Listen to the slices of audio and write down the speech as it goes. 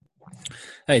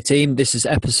Hey team, this is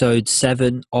episode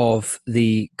 7 of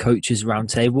the Coaches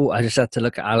Roundtable. I just had to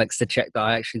look at Alex to check that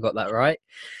I actually got that right.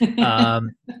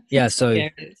 Um, yeah, so Yeah,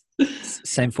 it is.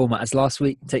 same format as last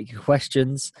week. Take your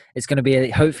questions. It's going to be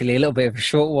hopefully a little bit of a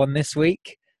short one this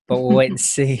week, but we'll wait and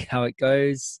see how it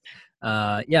goes.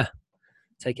 Yeah,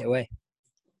 take it away.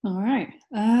 All right.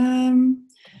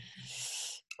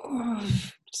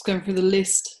 Just going through the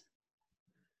list.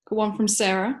 Got one from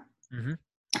Sarah. hmm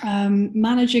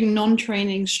Managing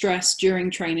non-training stress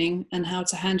during training and how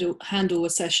to handle a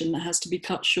session that has to be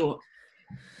cut short.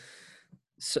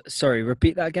 Sorry,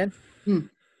 repeat that again. Hmm.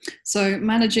 So,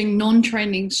 managing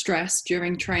non-training stress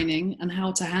during training and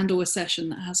how to handle a session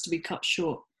that has to be cut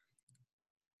short.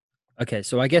 Okay,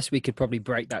 so I guess we could probably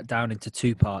break that down into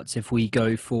two parts. If we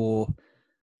go for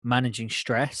managing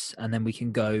stress, and then we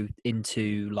can go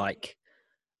into like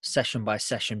session by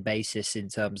session basis in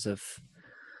terms of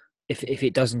if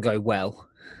it doesn't go well.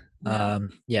 Yeah.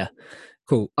 Yeah,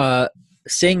 cool.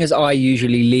 Seeing as I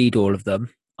usually lead all of them,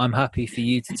 I'm happy for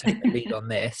you to take the lead on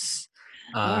this,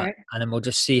 All right. and then we'll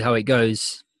just see how it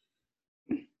goes.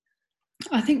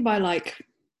 I think by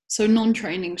so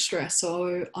non-training stress.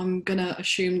 So I'm gonna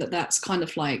assume that that's kind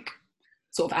of like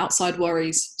sort of outside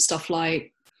worries, stuff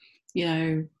like, you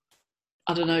know,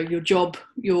 I don't know, your job,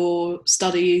 your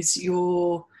studies,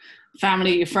 your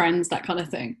family, your friends, that kind of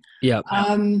thing. Yeah,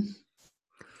 Um,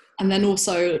 and then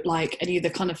also like any of the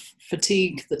kind of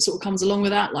fatigue that sort of comes along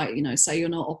with that, like, say you're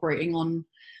not operating on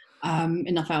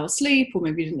enough hours sleep, or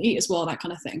maybe you didn't eat as well, that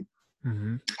kind of thing.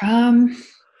 hmm Um,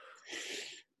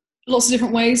 Lots of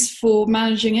different ways for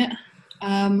managing it.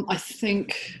 I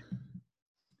think,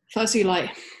 firstly,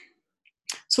 like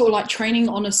sort of like training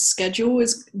on a schedule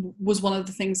was one of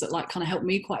the things that like kind of helped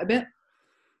me quite a bit,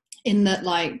 in that,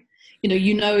 like,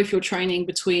 if you're training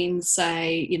between,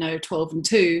 say, 12 and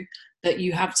 2, that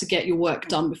you have to get your work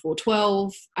done before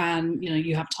 12, and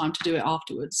you have time to do it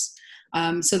afterwards,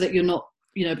 so that you're not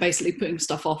basically putting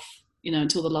stuff off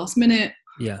until the last minute,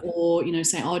 yeah, or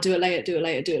saying, oh, I'll do it later, do it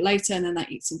later, do it later, and then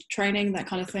that eats into training, that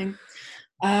kind of thing.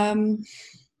 um,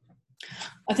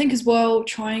 I think as well,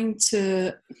 trying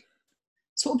to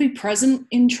sort of be present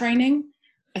in training.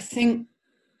 I think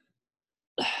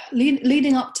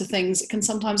leading up to things, it can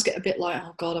sometimes get a bit like,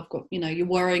 oh God, I've got, you're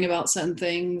worrying about certain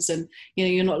things, and,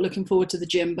 you're not looking forward to the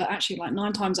gym. But actually, like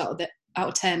 9 times out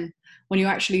of 10, when you're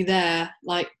actually there,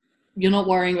 like, you're not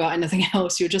worrying about anything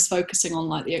else. You're just focusing on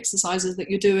like the exercises that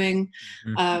you're doing,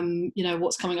 hmm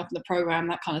what's coming up in the program,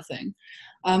 that kind of thing.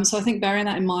 So I think bearing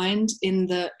that in mind, in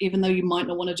that even though you might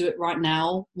not want to do it right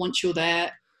now, once you're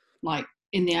there, like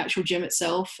in the actual gym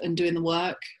itself and doing the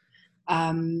work,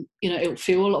 it'll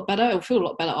feel a lot better. It'll feel a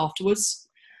lot better afterwards.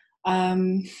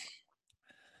 Um,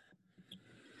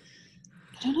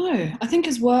 I don't know. I think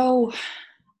as well,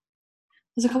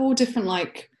 there's a couple of different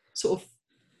like sort of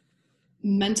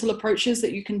mental approaches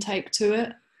that you can take to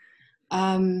it.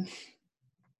 Um,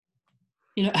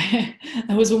 I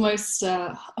was almost.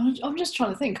 I'm just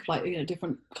trying to think of like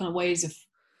different kind of ways of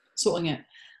sorting it.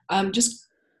 Just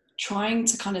trying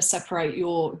to kind of separate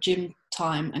your gym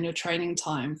time and your training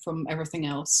time from everything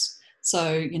else.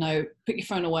 So, put your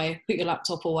phone away, put your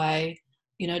laptop away,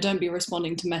 don't be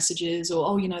responding to messages, or,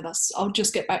 oh, I'll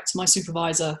just get back to my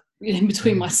supervisor in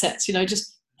between my sets,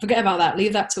 just forget about that,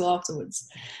 leave that till afterwards.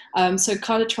 So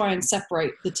kind of try and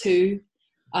separate the two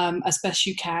as best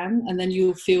you can. And then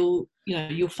you'll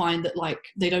find that like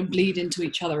they don't bleed into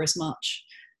each other as much.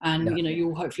 And, yeah,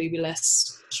 you'll hopefully be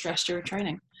less stressed during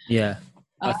training. yeah.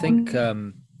 I think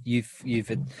Um, you've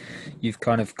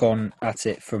kind of gone at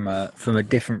it from a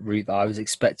different route that I was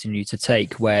expecting you to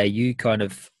take, where you kind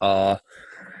of are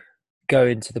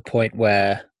going to the point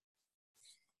where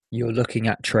you're looking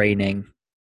at training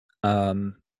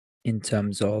um, in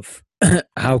terms of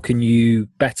how can you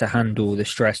better handle the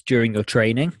stress during your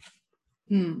training.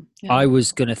 yeah. I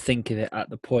was going to think of it at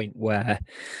the point where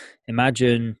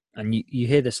imagine, and you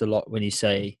hear this a lot when you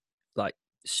say like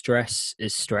stress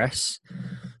is stress.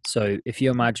 So if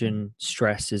you imagine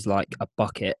stress is like a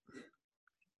bucket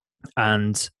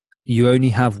and you only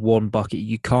have one bucket,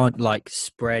 you can't like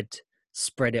spread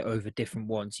it over different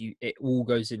ones. It all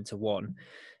goes into one.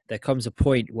 There comes a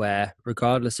point where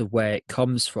regardless of where it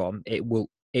comes from, it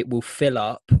will fill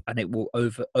up and it will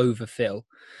overfill,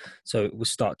 so it will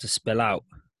start to spill out,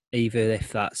 even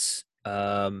if that's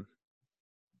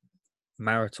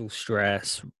marital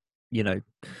stress, you know,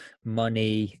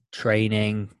 money,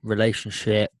 training,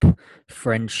 relationship,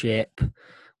 friendship,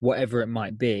 whatever it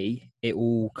might be. It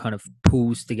all kind of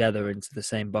pulls together into the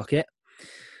same bucket.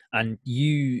 And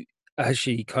you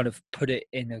actually kind of put it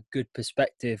in a good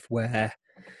perspective where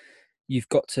you've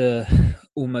got to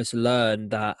almost learn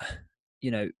that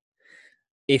you know,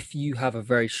 if you have a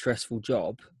very stressful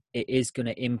job, it is going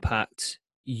to impact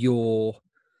your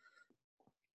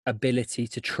ability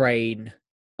to train,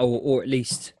 or at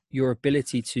least your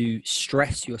ability to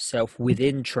stress yourself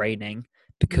within training,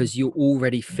 because you're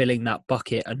already filling that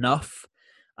bucket enough.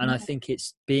 And I think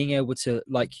it's being able to,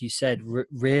 like you said,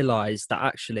 realize that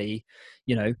actually,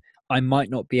 you know, I might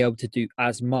not be able to do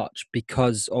as much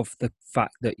because of the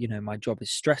fact that, you know, my job is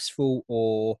stressful,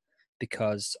 or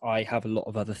because I have a lot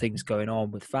of other things going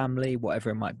on with family,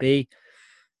 whatever it might be.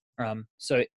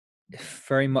 So it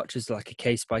very much is like a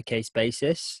case by case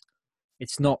basis.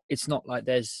 It's not like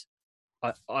there's,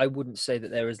 I wouldn't say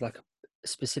that there is like a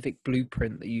specific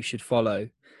blueprint that you should follow,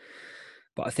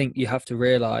 but I think you have to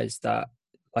realize that,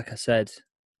 like I said,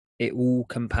 it all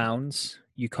compounds.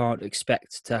 You can't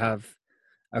expect to have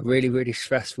a really, really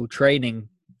stressful training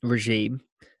regime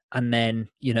and then,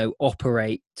 you know,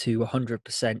 operate to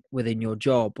 100% within your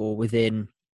job or within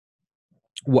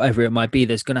whatever it might be.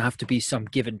 There's going to have to be some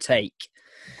give and take.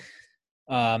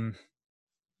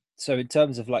 So in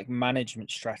terms of like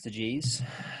management strategies,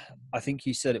 I think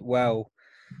you said it well.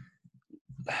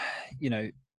 You know,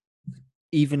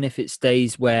 even if it's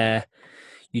days where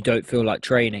you don't feel like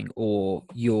training or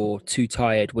you're too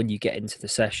tired when you get into the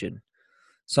session,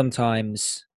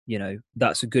 sometimes, you know,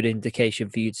 that's a good indication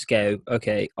for you to go,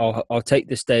 okay, I'll take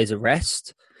this day as a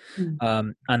rest,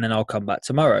 and then I'll come back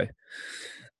tomorrow.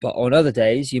 But on other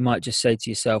days, you might just say to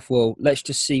yourself, well, let's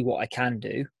just see what I can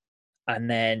do. And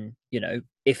then, you know,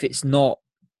 if it's not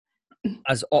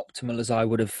as optimal as I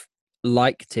would have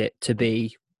liked it to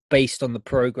be based on the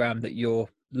program that you're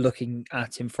looking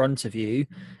at in front of you,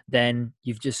 then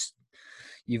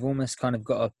you've almost kind of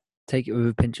got to take it with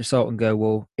a pinch of salt and go,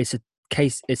 well, it's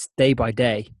it's day by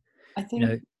day. I think, You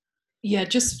know, yeah,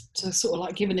 just to sort of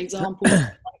like give an example,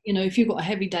 you know, if you've got a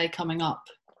heavy day coming up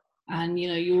and, you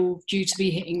know, you're due to be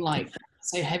hitting like,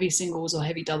 say, heavy singles or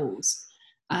heavy doubles,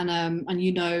 and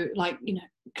you know, like, you know,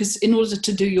 because in order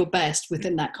to do your best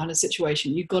within that kind of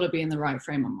situation, you've got to be in the right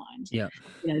frame of mind. Yeah.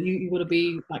 You know, you've got to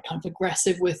be like kind of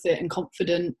aggressive with it and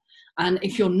confident. And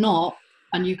if you're not,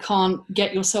 and you can't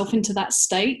get yourself into that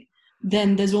state,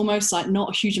 then there's almost like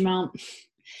not a huge amount.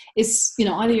 It's, you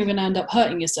know, either you're going to end up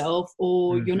hurting yourself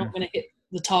or you're not going to hit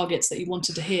the targets that you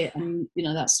wanted to hit. And, you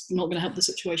know, that's not going to help the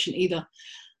situation either.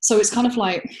 So it's kind of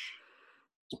like,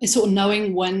 it's sort of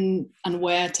knowing when and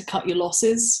where to cut your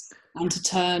losses and to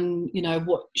turn, you know,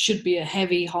 what should be a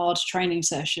heavy, hard training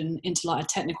session into like a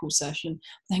technical session.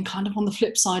 Then kind of on the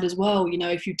flip side as well, you know,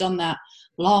 if you've done that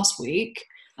last week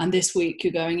and this week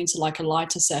you're going into like a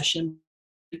lighter session,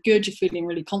 good, you're feeling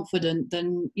really confident,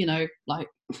 then, you know, like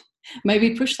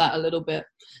maybe push that a little bit.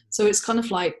 So it's kind of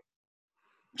like,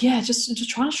 yeah, just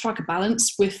trying to strike a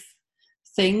balance with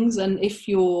things. And if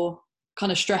your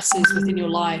kind of stresses within your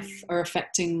life are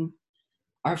affecting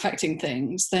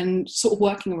things, then sort of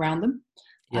working around them.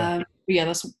 Yeah. Yeah,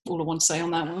 that's all I want to say on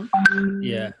that one.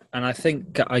 Yeah. And I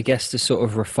think, I guess, to sort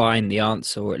of refine the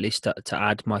answer, or at least to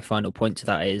add my final point to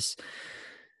that is,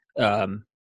 from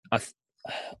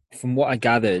what I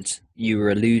gathered, you were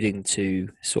alluding to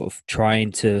sort of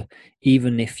trying to,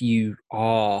 even if you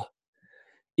know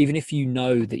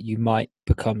that you might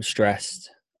become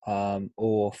stressed,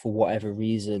 or for whatever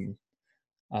reason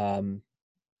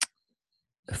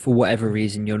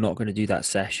you're not going to do that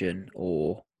session,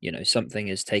 or, you know, something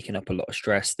has taken up a lot of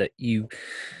stress that you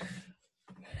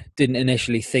didn't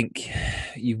initially think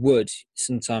you would,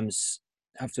 sometimes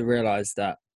have to realize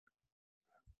that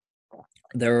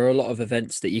there are a lot of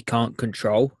events that you can't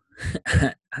control.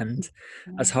 And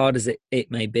as hard as it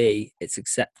may be, it's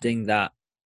accepting that,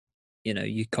 you know,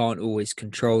 you can't always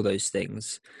control those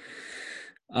things.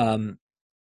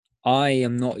 I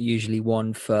am not usually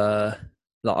one for,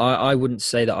 like, I wouldn't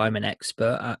say that I'm an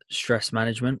expert at stress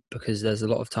management, because there's a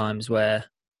lot of times where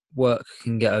work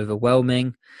can get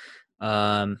overwhelming.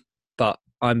 But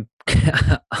I'm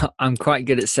I'm quite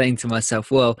good at saying to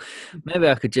myself, well, maybe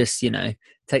I could just, you know,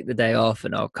 take the day off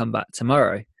and I'll come back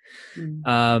tomorrow.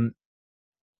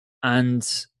 And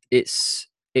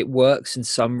it works in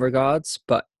some regards,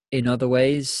 but in other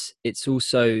ways, it's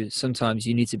also, sometimes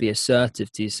you need to be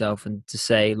assertive to yourself and to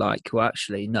say, like, well,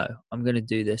 actually, no, I'm going to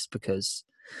do this because,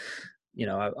 you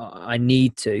know, I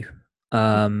need to,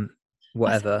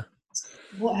 whatever.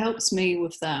 What helps me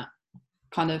with that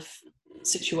kind of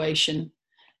situation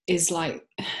is like,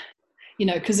 you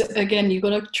know, because again, you've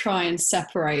got to try and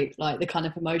separate like the kind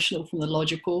of emotional from the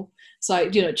logical. So,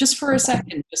 you know, just for a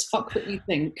second, just fuck what you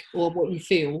think or what you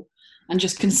feel, and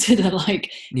just consider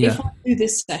like, if I do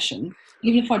this session,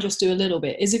 even if I just do a little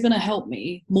bit, is it going to help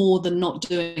me more than not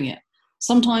doing it?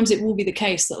 sometimes it will be the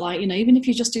case that, like, even if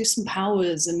you just do some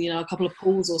powers and, a couple of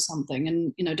pulls or something,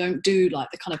 and, don't do like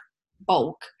the kind of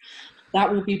bulk,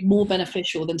 that will be more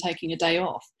beneficial than taking a day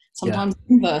off. Sometimes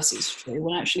the inverse is true,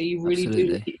 when actually you really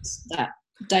do need that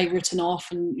day written off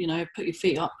and, put your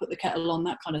feet up, put the kettle on,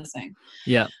 that kind of thing.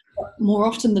 Yeah. But more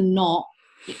often than not,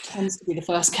 it tends to be the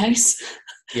first case.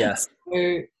 Yeah.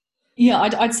 So, yeah,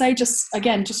 I'd say just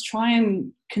try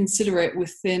and consider it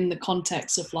within the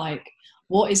context of, like,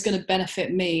 what is going to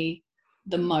benefit me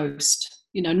the most,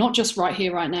 not just right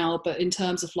here, right now, but in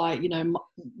terms of, like,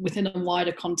 within a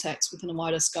wider context, within a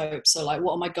wider scope. So, like,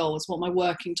 what are my goals? What am I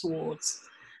working towards?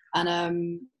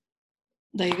 And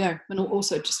there you go. And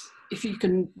also, just if you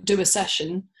can do a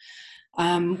session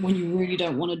when you really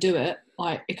don't want to do it,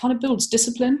 like, it kind of builds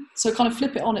discipline. So kind of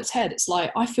flip it on its head. It's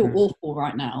like, I feel awful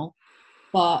right now,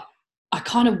 but I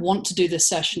kind of want to do this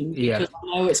session because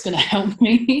I know it's going to help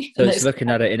me. So it's looking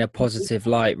at it in a positive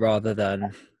light rather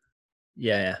than,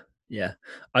 yeah.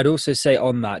 I'd also say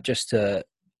on that, just to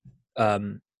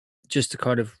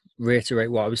kind of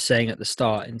reiterate what I was saying at the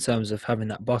start in terms of having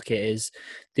that bucket, is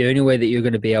the only way that you're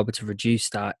going to be able to reduce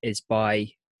that is by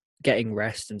getting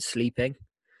rest and sleeping.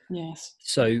 Yes.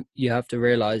 So you have to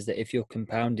realize that if you're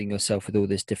compounding yourself with all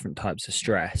these different types of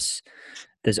stress,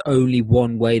 there's only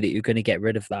one way that you're going to get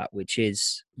rid of that, which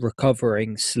is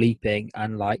recovering, sleeping,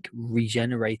 and like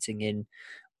regenerating, in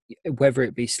whether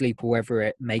it be sleep or whether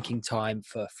it making time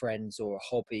for friends or a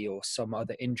hobby or some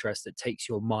other interest that takes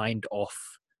your mind off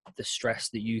the stress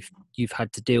that you've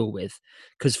had to deal with.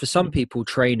 Because for some people,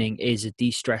 training is a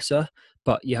de-stressor,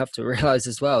 but you have to realize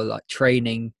as well, like,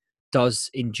 training does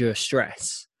endure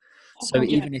stress. So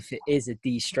even if it is a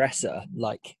de-stressor,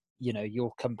 like,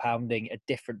 you're compounding a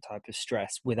different type of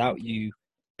stress without you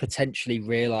potentially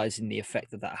realizing the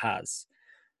effect that has.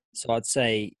 So I'd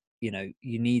say, you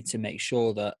need to make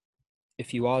sure that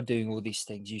if you are doing all these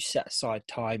things, you set aside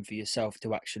time for yourself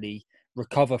to actually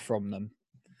recover from them.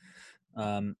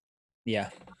 Yeah.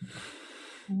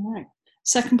 All right.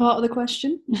 Second part of the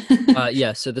question.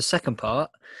 Yeah. So the second part,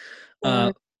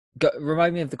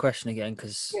 remind me of the question again,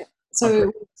 because. Yeah.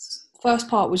 So first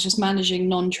part was just managing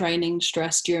non-training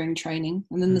stress during training,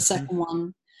 and then the second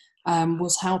one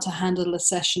was how to handle a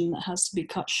session that has to be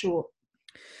cut short.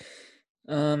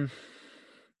 I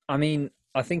mean,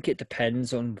 I think it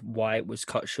depends on why it was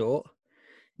cut short.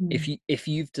 If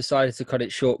you've decided to cut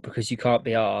it short because you can't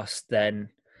be asked, then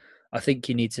I think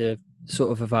you need to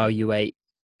sort of evaluate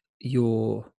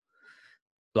the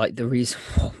reason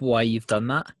why you've done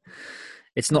that.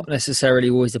 It's not necessarily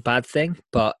always a bad thing,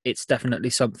 but it's definitely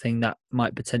something that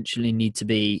might potentially need to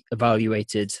be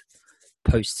evaluated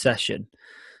post-session.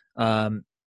 And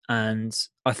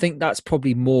I think that's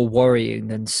probably more worrying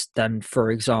than, for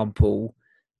example,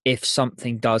 if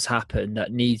something does happen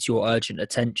that needs your urgent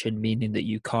attention, meaning that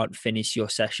you can't finish your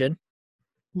session.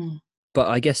 But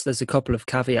I guess there's a couple of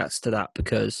caveats to that,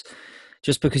 because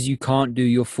just because you can't do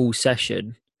your full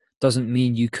session doesn't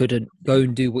mean you couldn't go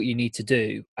and do what you need to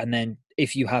do, and then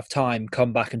if you have time,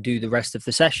 come back and do the rest of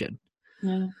the session.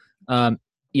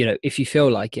 If you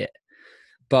feel like it.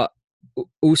 But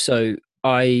also,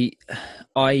 I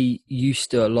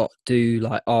used to a lot do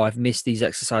like, I've missed these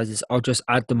exercises, I'll just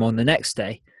add them on the next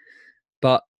day.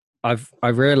 But I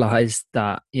realized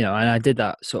that, and I did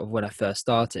that sort of when I first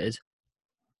started,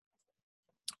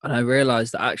 and I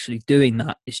realized that actually doing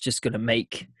that is just going to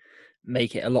make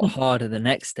it a lot harder the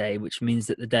next day, which means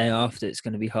that the day after it's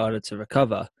going to be harder to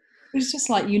recover. It's just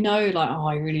like, like, oh,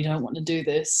 I really don't want to do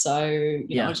this, so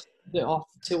I'll just put it off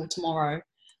till tomorrow.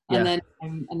 And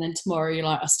then tomorrow you're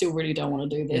like, I still really don't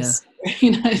want to do this.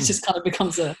 It just kind of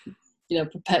becomes a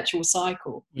perpetual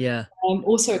cycle.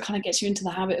 Also, it kind of gets you into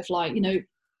the habit of, like,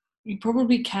 you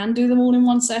probably can do them all in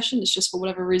one session. It's just for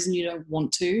whatever reason you don't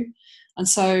want to. And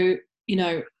so,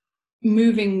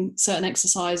 moving certain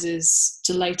exercises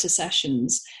to later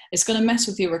sessions, it's going to mess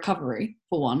with your recovery,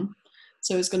 for one.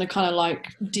 So it's going to kind of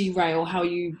like derail how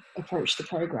you approach the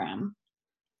program.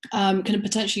 Can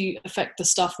potentially affect the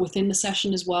stuff within the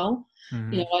session as well.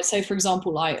 Like, say for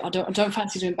example, like, I don't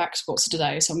fancy doing back squats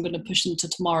today, so I'm going to push them to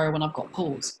tomorrow when I've got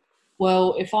pulls.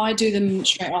 Well, if I do them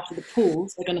straight after the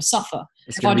pulls, they're going to suffer.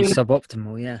 It's going to be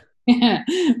suboptimal. Yeah.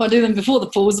 If I do them before the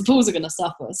pulls are going to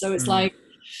suffer. So it's like,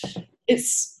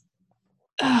 it's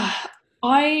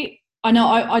I know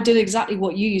I did exactly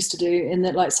what you used to do, in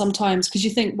that, like, sometimes, because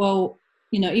you think, well,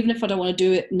 even if I don't want to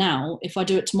do it now, if I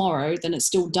do it tomorrow, then it's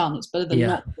still done. It's better than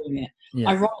not doing it.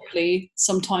 Ironically,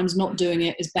 sometimes not doing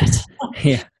it is better.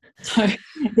 Yeah. So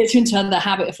gets you into the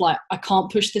habit of like, I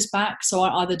can't push this back, so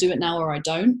I either do it now or I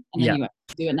don't, and then you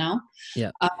actually do it now.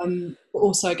 Yeah. But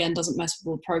also, again, doesn't mess with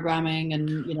all the programming and,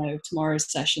 you know,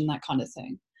 tomorrow's session, that kind of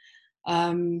thing.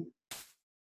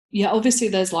 Yeah, obviously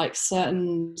there's like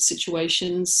certain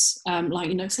situations, like,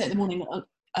 you know, say at the morning,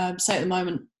 say at the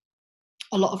moment,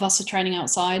 a lot of us are training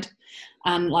outside,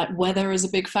 and like weather is a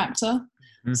big factor.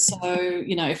 Mm. So,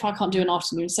 you know, if I can't do an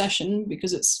afternoon session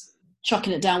because it's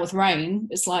chucking it down with rain,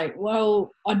 it's like,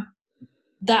 well,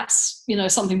 that's, you know,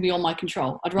 something beyond my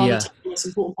control. I'd rather take the most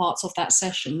important parts off that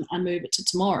session and move it to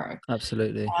tomorrow.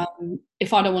 Absolutely.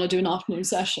 If I don't want to do an afternoon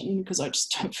session because I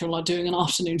just don't feel like doing an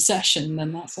afternoon session,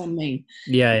 then that's on me.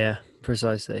 Yeah,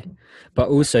 precisely. But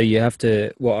also you have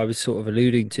to, what I was sort of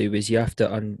alluding to is you have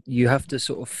to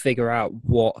sort of figure out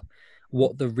what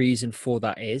the reason for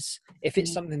that is. If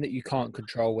it's something that you can't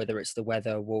control, whether it's the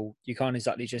weather, well, you can't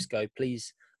exactly just go,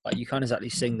 please, like you can't exactly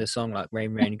sing the song like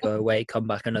rain, rain, go away, come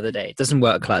back another day. It doesn't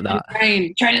work like that.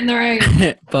 Train in the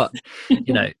rain. But,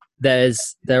 you know,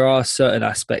 there are certain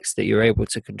aspects that you're able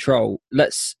to control.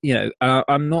 Let's, you know,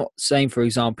 I'm not saying, for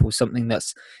example, something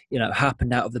that's, you know,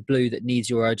 happened out of the blue that needs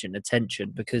your urgent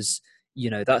attention, because, you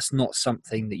know, that's not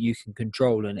something that you can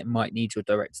control and it might need your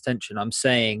direct attention. I'm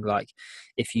saying, like,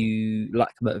 if you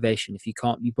lack motivation, if you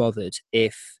can't be bothered,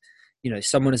 if, you know,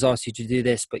 someone has asked you to do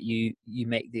this, but you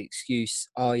make the excuse,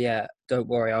 oh yeah, don't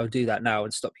worry, I'll do that now,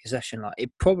 and stop your session. Like,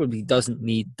 it probably doesn't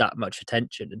need that much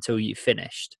attention until you've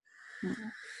finished. Mm-hmm.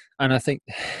 And I think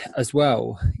as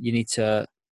well, you need to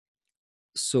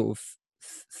sort of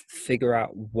figure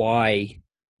out why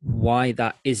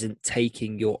that isn't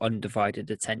taking your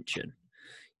undivided attention.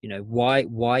 You know,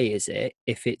 why is it,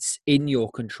 if it's in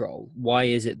your control, why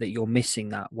is it that you're missing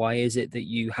that? Why is it that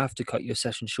you have to cut your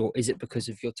session short? Is it because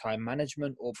of your time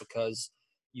management, or because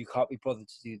you can't be bothered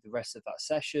to do the rest of that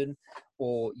session,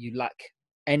 or you lack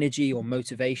energy or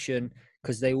motivation?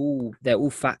 Because they're all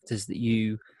factors that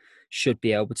you should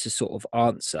be able to sort of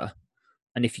answer.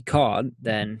 And if you can't,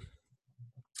 then,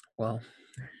 well,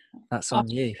 that's on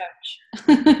you.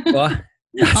 What?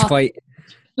 That's why.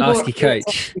 Ask your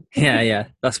coach. Yeah.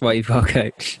 That's why you've got a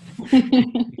coach. Your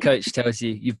coach tells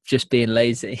you you're just being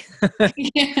lazy.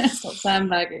 Yeah, stop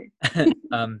sandbagging.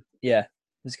 Yeah,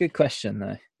 it's a good question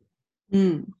though.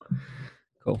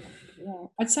 Cool. Yeah.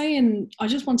 I'd say, I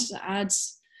just wanted to add,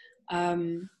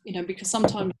 you know, because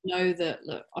sometimes you know that,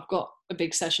 look, I've got a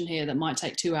big session here that might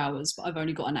take 2 hours, but I've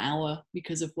only got an hour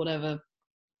because of whatever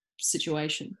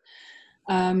situation.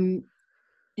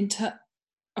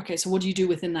 Okay, so what do you do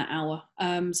within that hour?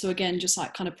 So again, just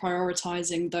like kind of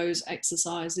prioritizing those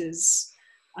exercises,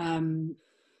 you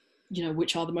know,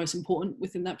 which are the most important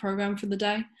within that program for the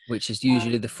day. Which is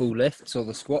usually the full lifts or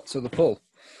the squats or the pull.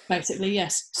 Basically,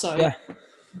 yes. So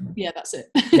yeah, that's it.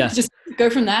 Yeah. Just go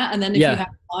from that, and then if you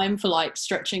have time for like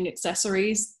stretching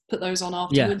accessories, put those on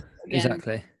afterwards. Yeah, again,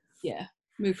 exactly. Yeah,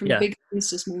 move from big things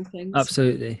to small things.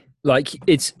 Absolutely. Like,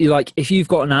 it's like, if you've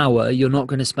got an hour, you're not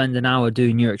going to spend an hour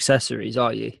doing your accessories,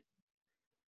 are you?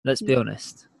 Let's be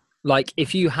honest. Like,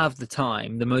 if you have the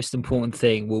time, the most important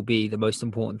thing will be the most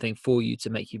important thing for you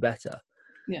to make you better.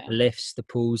 Yeah. The lifts, the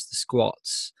pulls, the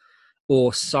squats,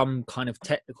 or some kind of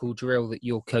technical drill that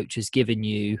your coach has given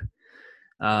you.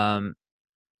 And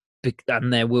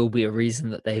there will be a reason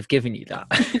that they've given you that.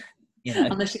 You know?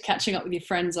 Unless you're catching up with your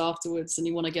friends afterwards and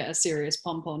you want to get a serious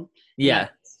pump on. Yeah.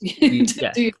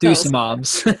 Do some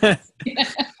arms.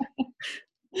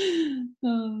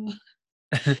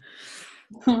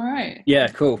 All right. Yeah,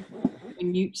 cool.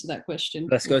 Mute to that question.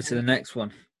 Let's go to the next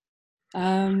one.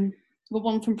 The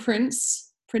one from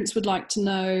Prince. Prince would like to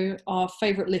know our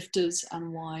favourite lifters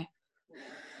and why.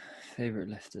 Favourite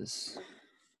lifters.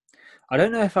 I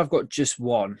don't know if I've got just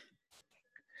one.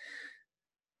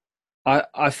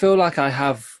 I feel like I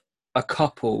have a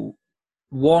couple.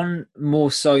 One more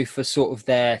so for sort of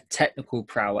their technical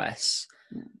prowess,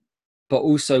 but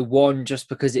also one just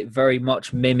because it very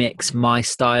much mimics my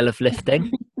style of lifting.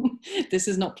 This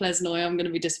is not Plesnoy. I'm going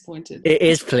to be disappointed. It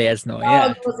is Plesnoy, yeah.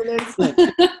 Oh, of course it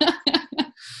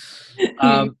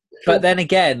is. But then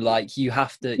again, like, you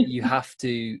have to,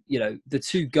 you know, the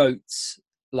two GOATs,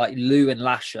 like Lou and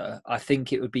Lasher, I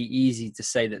think it would be easy to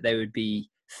say that they would be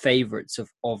favourites of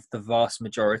the vast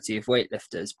majority of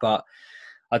weightlifters. But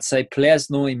I'd say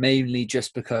Plesnoy mainly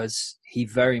just because he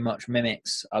very much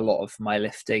mimics a lot of my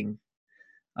lifting.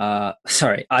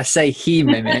 Sorry, I say he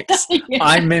mimics. Yeah.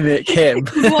 I mimic him.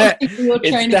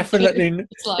 It's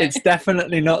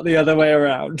definitely not the other way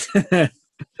around.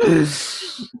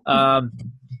 He's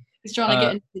trying to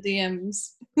get into the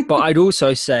DMs. But I'd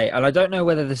also say, and I don't know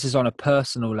whether this is on a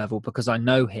personal level because I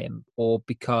know him, or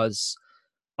because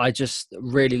I just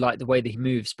really like the way that he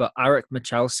moves. But Eric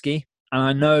Michalski, and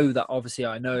I know that obviously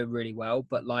I know him really well,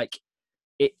 but like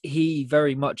he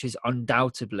very much is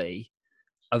undoubtedly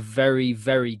a very,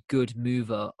 very good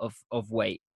mover of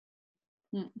weight.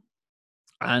 Mm.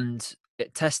 And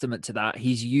testament to that,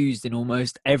 he's used in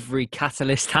almost every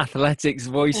Catalyst Athletics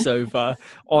voiceover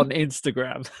on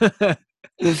Instagram.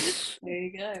 There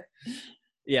you go.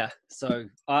 Yeah, so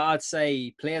I'd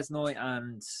say Pliesnoy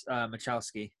and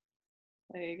Michalski.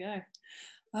 There you go.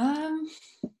 Oh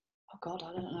God,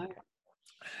 I don't know.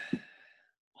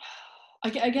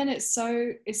 Again, it's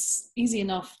easy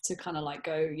enough to kind of like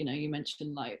go, you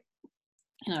mentioned like,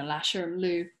 Lasher and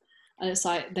Lou, and it's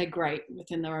like they're great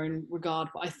within their own regard,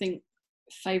 but I think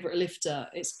favorite lifter,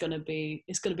 it's gonna be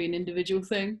an individual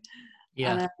thing.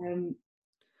 Yeah. And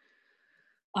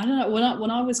I don't know,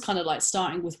 when I was kind of like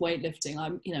starting with weightlifting,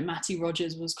 Matty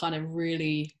Rogers was kind of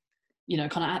really, kind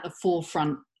of at the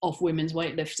forefront of women's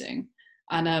weightlifting,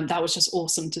 and that was just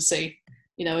awesome to see,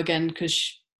 again,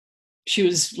 because she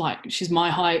was like, she's my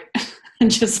height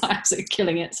and just like absolutely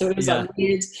killing it. So it was like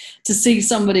weird to see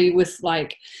somebody with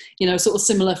like, sort of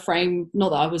similar frame. Not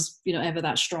that I was, ever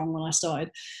that strong when I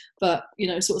started, but,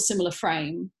 sort of similar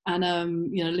frame and,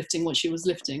 lifting what she was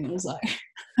lifting. It was like,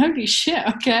 holy shit.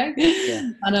 Okay. Yeah.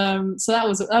 And so that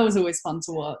was always fun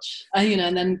to watch.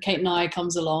 And then Kate Nye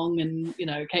comes along and,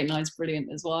 Kate Nye's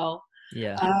brilliant as well.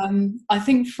 Yeah. I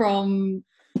think from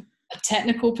a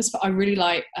technical perspective, I really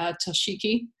like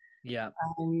Toshiki. Yeah.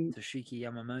 Toshiki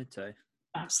Yamamoto.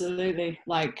 Absolutely.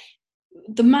 Like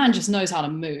the man just knows how to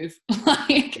move.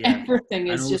 Like everything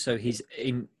is and also just...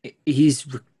 he's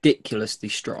ridiculously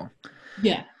strong.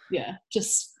 Yeah.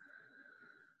 Just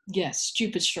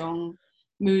stupid strong,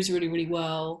 moves really, really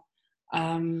well.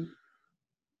 I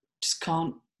just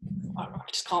can't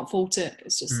fault it.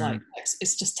 It's just like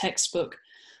it's just textbook.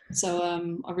 So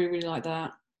I really, really like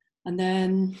that. And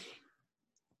then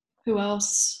who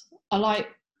else? I like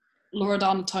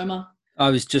Loredana Toma. I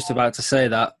was just about to say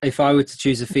that. If I were to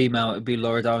choose a female, it would be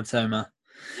Loredana Toma.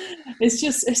 It's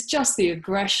just the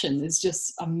aggression is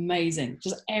just amazing.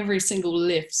 Just every single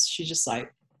lift, she just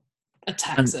like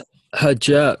attacks it. Her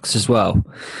jerks as well.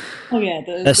 Oh yeah,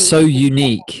 they're so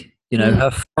unique.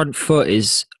 Her front foot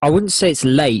is, I wouldn't say it's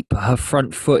late, but her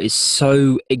front foot is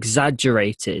so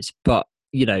exaggerated. But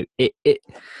I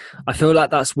feel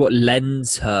like that's what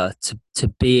lends her to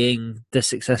being the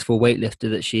successful weightlifter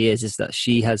that she is that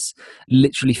she has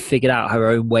literally figured out her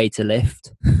own way to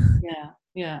lift.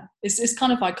 Yeah. It's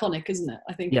kind of iconic, isn't it?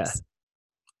 I think it's,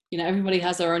 everybody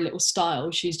has their own little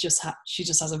style. She just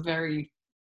has a very,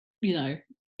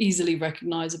 easily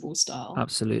recognizable style.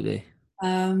 Absolutely.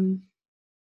 I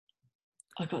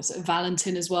got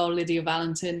Valentin as well, Lydia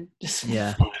Valentin. Just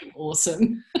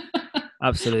awesome.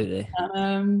 Absolutely.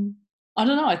 I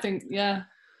don't know. I think,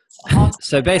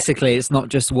 so basically, it's not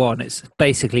just one. It's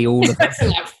basically all of them.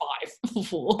 Like 5 or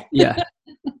 4. Yeah.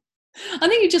 I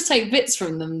think you just take bits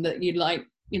from them that you like,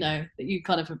 that you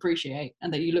kind of appreciate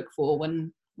and that you look for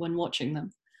when watching them.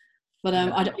 But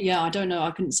I don't know. I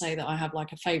couldn't say that I have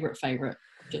like a favorite.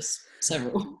 Just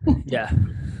several. Yeah,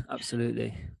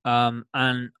 absolutely.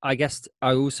 And I guess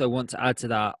I also want to add to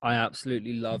that. I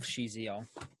absolutely love Shi Ziyang.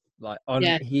 Like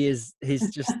he's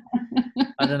just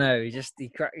I don't know. He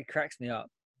cracks me up.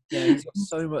 Yeah, he's got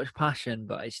so much passion,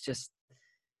 but it's just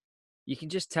you can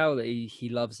just tell that he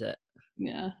loves it.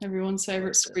 Yeah, everyone's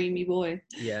favorite screamy boy.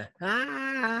 Yeah.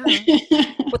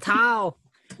 What?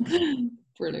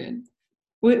 Brilliant.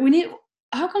 We need.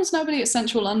 How comes nobody at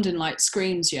Central London like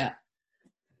screams yet?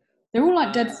 They're all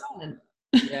like dead silent.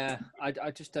 Yeah, I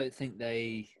just don't think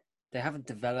they haven't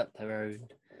developed their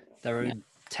own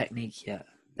technique yet.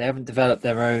 They haven't developed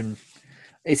their own.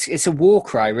 It's a war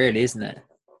cry, really, isn't it?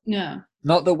 Yeah.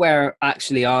 Not that we're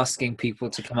actually asking people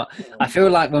to come up. I feel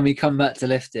like when we come back to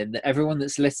lifting, that everyone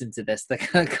that's listened to this, they're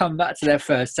going to come back to their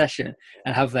first session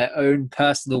and have their own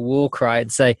personal war cry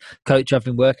and say, "Coach, I've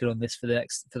been working on this for the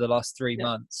last 3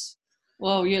 months."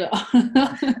 Well,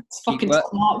 it's fucking top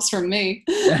marks from me.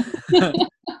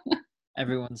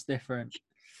 Everyone's different.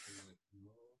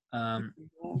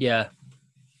 Yeah.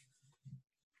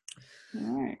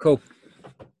 All right. Cool.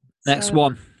 Next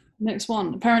one.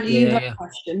 Apparently you have a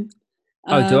question.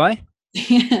 Oh, do I?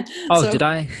 Yeah. Did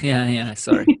I? Yeah.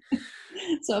 Sorry.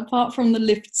 So apart from the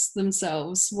lifts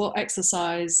themselves, what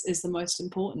exercise is the most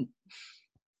important?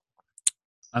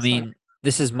 I mean,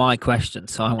 this is my question,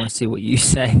 so I want to see what you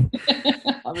say.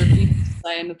 I refuse to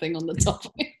say anything on the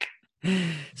topic.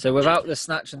 So without the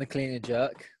snatch and the clean and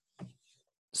jerk,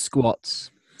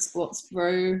 squats,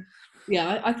 bro.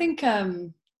 Yeah, I think,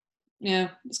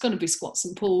 it's going to be squats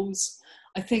and pulls.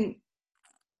 I think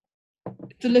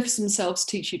the lifts themselves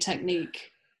teach you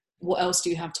technique, what else do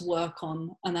you have to work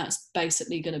on? And that's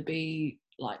basically going to be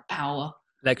like power.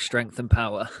 Leg strength and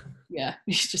power. Yeah,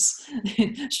 it's just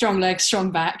strong legs,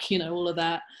 strong back, all of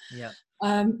that. Yeah.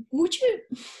 Would you?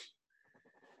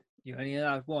 You only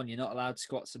allowed one. You're not allowed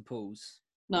squats and pulls.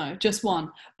 No, just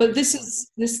one. But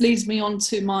Just this leads me on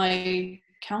to my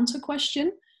counter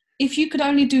question. If you could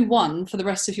only do one for the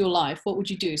rest of your life, what would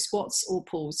you do? Squats or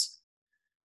pulls?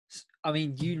 I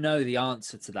mean, you know the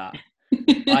answer to that.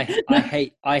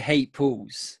 I hate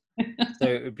pulls, so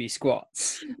it would be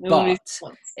squats. But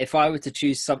if I were to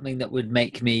choose something that would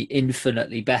make me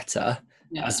infinitely better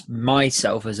as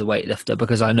myself as a weightlifter,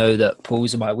 because I know that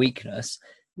pulls are my weakness,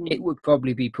 it would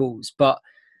probably be pulls. But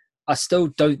I still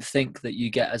don't think that you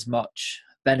get as much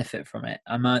benefit from it.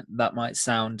 That might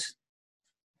sound,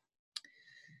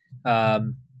 I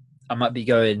might be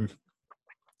going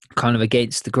kind of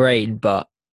against the grain, but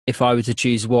if I were to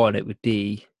choose one, it would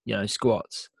be,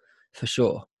 squats for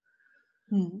sure.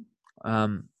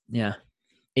 Yeah.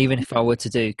 Even if I were to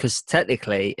do, because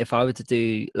technically, if I were to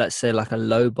do, let's say, like a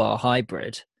low bar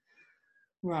hybrid,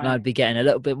 right, and I'd be getting a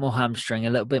little bit more hamstring, a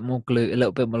little bit more glute, a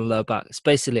little bit more low back. It's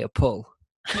basically a pull.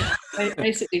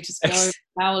 Basically, just go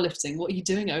powerlifting. What are you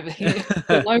doing over here?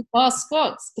 Low bar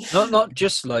squats. Not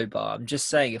just low bar. I'm just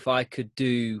saying, if I could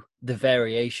do the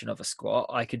variation of a squat,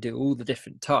 I could do all the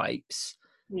different types.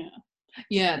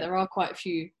 Yeah, there are quite a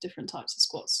few different types of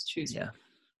squats to choose. Yeah.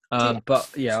 But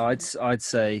yeah, I'd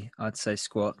say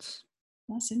squats.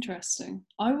 That's interesting.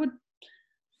 I'd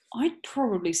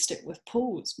probably stick with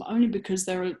pulls, but only because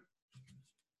they're a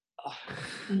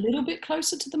little bit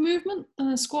closer to the movement than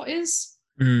a squat is.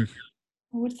 I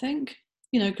would think,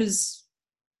 because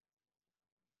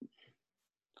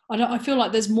I feel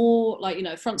like there's more like,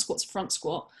 front squat's a front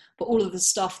squat, but all of the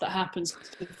stuff that happens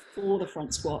before the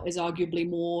front squat is arguably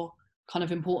more kind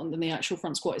of important than the actual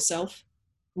front squat itself.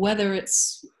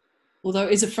 Although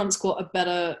is a front squat a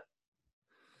better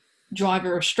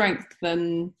driver of strength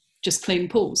than just clean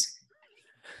pulls?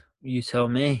 You tell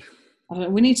me. I don't know.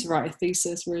 We need to write a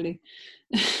thesis, really.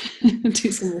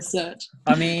 Do some research.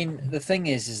 I mean, the thing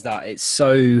is that it's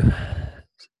so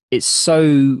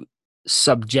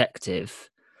subjective.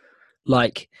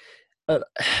 Like,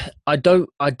 I don't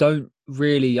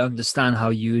really understand how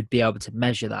you would be able to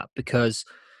measure that, because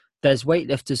there's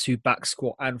weightlifters who back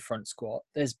squat and front squat.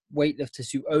 There's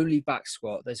weightlifters who only back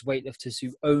squat. There's weightlifters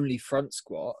who only front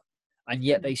squat, and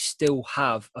yet they still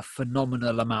have a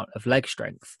phenomenal amount of leg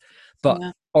strength. But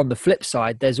on the flip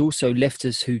side, there's also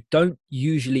lifters who don't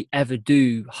usually ever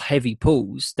do heavy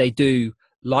pulls. They do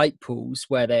light pulls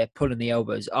where they're pulling the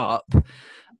elbows up.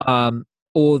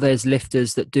 Or there's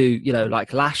lifters that do,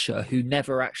 like Lasher, who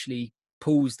never actually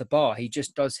pulls the bar. He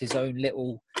just does his own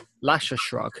little Lasher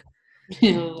shrug.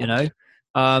 And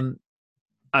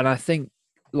I think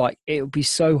like it would be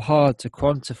so hard to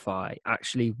quantify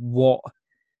actually what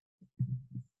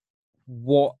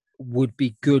would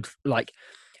be good. Like,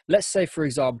 let's say, for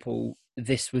example,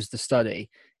 this was the study.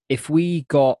 If we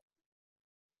got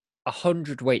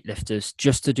 100 weightlifters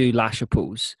just to do Lasher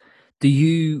pulls, do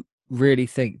you really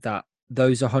think that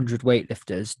those 100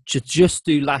 weightlifters just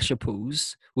do Lasher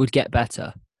pulls would get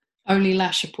better? Only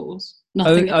Lasher pulls?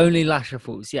 Nothing only Lasher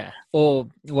pulls, yeah, or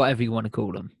whatever you want to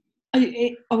call them.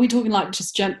 Are we talking like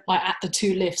just like at the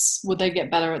two lifts? Would they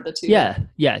get better at the two? Yeah.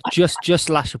 Just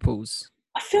Lasher pulls.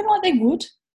 I feel like they would.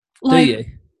 Like, do you?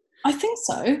 I think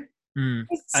so.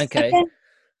 Okay. Again,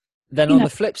 then on the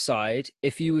flip side,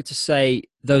 if you were to say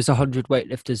those 100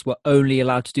 weightlifters were only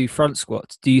allowed to do front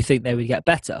squats, do you think they would get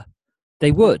better?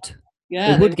 They would.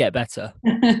 Yeah, they would get better.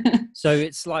 So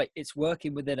it's like it's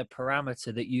working within a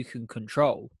parameter that you can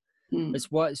control.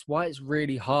 It's why it's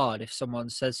really hard if someone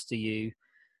says to you,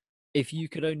 if you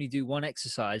could only do one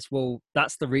exercise, well,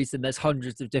 that's the reason there's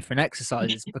hundreds of different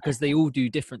exercises, because they all do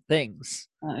different things.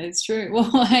 It's true.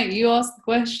 Well, hey, you asked the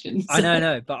question. So I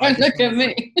know, but look at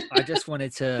me. I just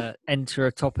wanted to enter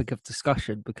a topic of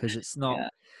discussion, because it's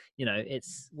not,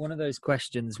 it's one of those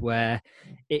questions where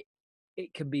it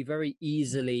can be very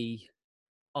easily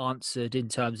answered in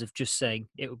terms of just saying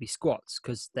it would be squats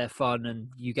because they're fun and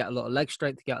you get a lot of leg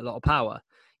strength, you get a lot of power,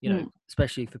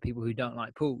 especially for people who don't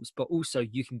like pulls, but also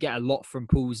you can get a lot from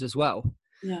pulls as well.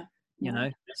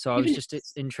 So I was just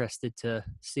interested to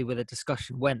see where the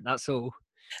discussion went. That's all.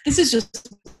 This is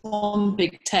just one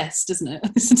big test, isn't it?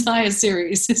 This entire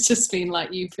series has just been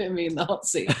like you put me in the hot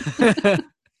seat.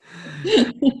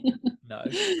 No,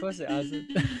 of course it hasn't.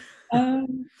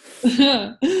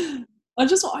 I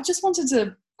just wanted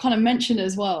to kind of mention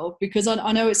as well, because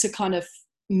I know it's a kind of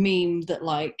meme that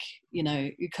like you know,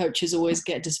 your coaches always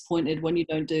get disappointed when you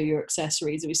don't do your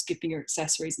accessories or you're skipping your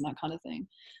accessories and that kind of thing.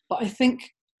 But I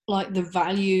think like the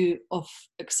value of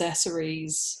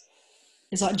accessories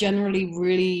is like generally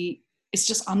really, it's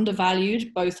just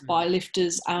undervalued both by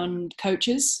lifters and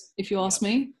coaches, if you ask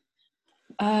me.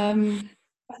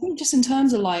 I think just in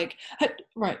terms of like,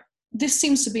 right, this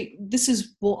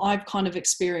is what I've kind of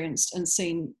experienced and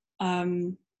seen.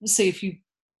 See if you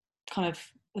kind of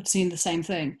have seen the same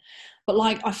thing. But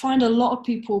like, I find a lot of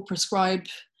people prescribe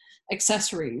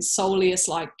accessories solely as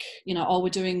like, you know, oh, we're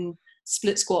doing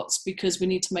split squats because we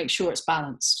need to make sure it's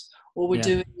balanced, or we're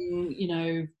doing, you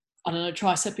know, I don't know,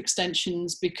 tricep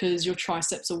extensions because your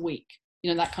triceps are weak,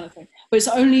 you know, that kind of thing. But it's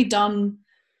only done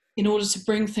in order to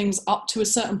bring things up to a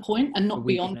certain point and not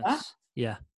beyond that.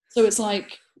 Yeah. So it's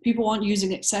like people aren't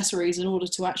using accessories in order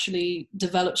to actually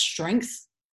develop strength,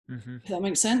 if that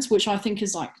makes sense, which I think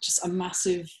is like just a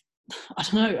massive, I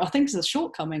don't know, I think it's a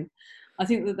shortcoming. I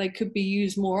think that they could be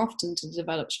used more often to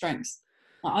develop strength.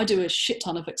 Like, I do a shit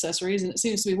ton of accessories and it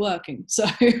seems to be working. So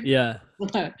yeah.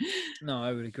 No,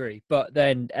 I would agree. But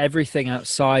then everything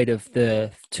outside of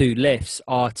the two lifts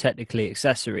are technically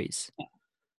accessories. Yeah.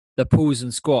 The pulls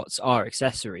and squats are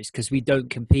accessories because we don't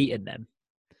compete in them.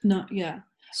 No, yeah.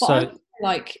 But so, I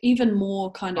like even more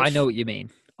kind of. I know what you mean.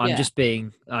 I'm just,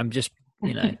 you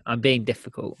know, I'm being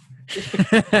difficult.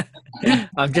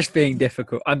 I'm just being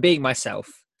difficult. I'm being myself.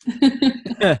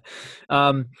 No,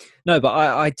 but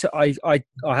I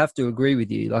have to agree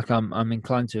with you. Like I'm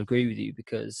inclined to agree with you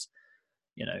because,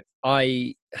 you know,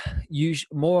 I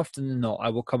usually more often than not, I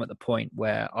will come at the point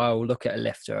where I'll look at a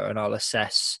lifter and I'll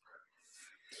assess.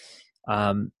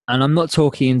 And I'm not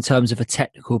talking in terms of a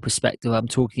technical perspective. I'm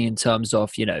talking in terms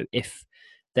of, you know, if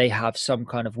they have some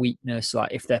kind of weakness,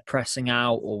 like if they're pressing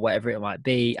out or whatever it might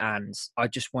be, and I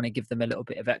just want to give them a little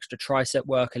bit of extra tricep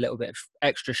work, a little bit of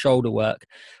extra shoulder work.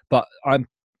 But I'm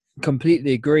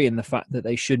completely agree in the fact that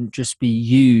they shouldn't just be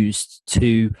used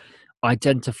to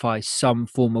identify some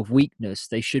form of weakness.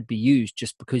 They should be used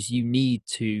just because you need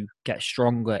to get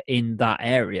stronger in that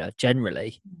area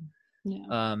generally.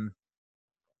 Yeah.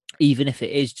 Even if it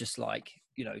is just like,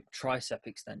 you know, tricep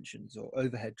extensions or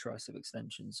overhead tricep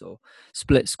extensions or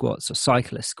split squats or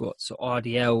cyclist squats or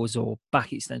RDLs or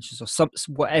back extensions or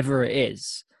whatever it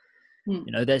is.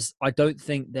 You know, I don't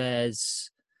think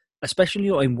there's, especially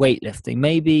not in weightlifting,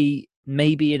 maybe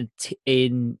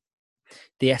in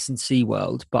the S&C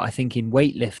world, but I think in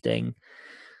weightlifting,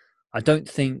 I don't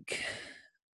think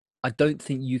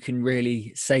you can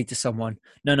really say to someone,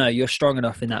 no, you're strong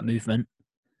enough in that movement.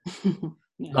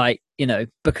 Yeah. Like, you know,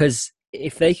 because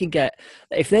if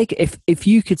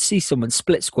you could see someone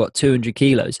split squat 200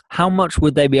 kilos, how much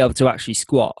would they be able to actually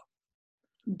squat?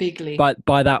 Bigly.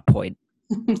 By that point.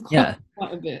 Quite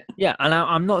a bit. Yeah, and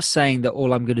I'm not saying that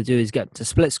all I'm going to do is get to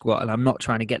split squat, and I'm not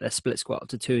trying to get their split squat up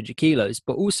to 200 kilos,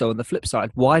 but also on the flip side,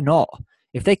 why not?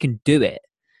 If they can do it,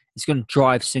 it's going to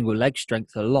drive single leg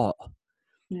strength a lot.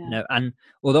 Yeah. You know, and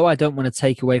although I don't want to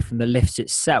take away from the lifts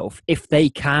itself, if they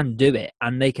can do it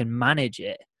and they can manage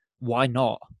it, why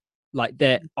not? Like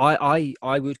that, I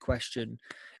would question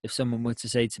if someone were to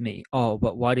say to me, "Oh,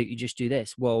 but why don't you just do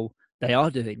this?" Well, they are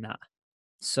doing that,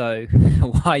 so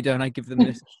why don't I give them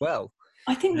this as well?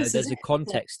 I think there's a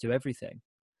context to everything.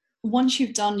 Once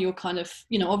you've done your kind of,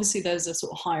 you know, obviously there's a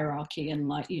sort of hierarchy, and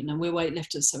like, you know, we're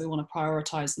weightlifters, so we want to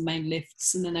prioritize the main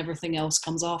lifts, and then everything else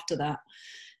comes after that,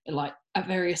 like at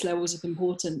various levels of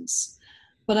importance.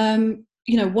 But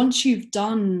you know, once you've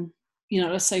done, you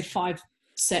know, let's say 5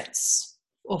 sets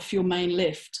off your main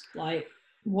lift, like,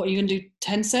 what are you gonna do?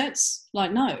 10 sets?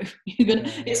 Like, no, you'll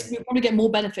probably get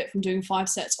more benefit from doing 5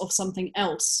 sets of something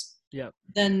else. Yeah.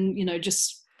 Than, you know,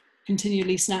 just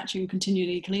continually snatching,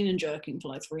 continually clean and jerking for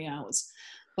like 3 hours.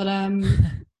 But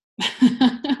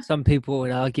some people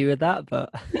would argue with that, but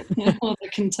well, they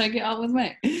can take it up with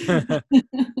me.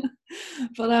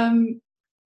 But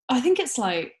I think it's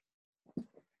like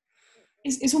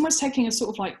it's almost taking a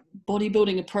sort of like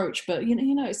bodybuilding approach, but you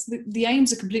know, it's the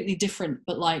aims are completely different.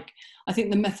 But like, I think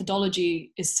the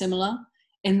methodology is similar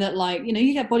in that, like, you know,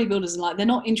 you get bodybuilders and like they're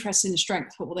not interested in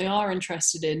strength, but what they are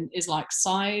interested in is like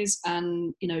size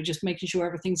and, you know, just making sure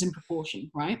everything's in proportion,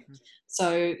 right? Mm-hmm.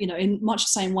 So, you know, in much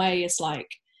the same way, it's like,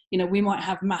 you know, we might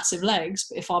have massive legs,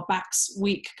 but if our back's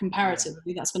weak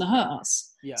comparatively, that's going to hurt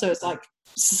us. Yeah. So it's like,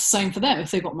 it's the same for them.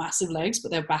 If they've got massive legs,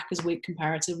 but their back is weak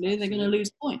comparatively, they're going to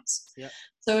lose points. Yeah.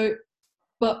 So,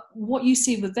 but what you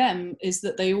see with them is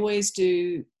that they always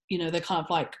do, you know, they're kind of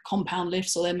like compound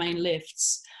lifts or their main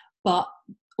lifts, but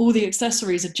all the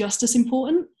accessories are just as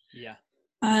important. Yeah.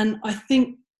 And I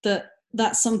think that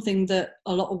that's something that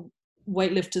a lot of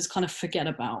weightlifters kind of forget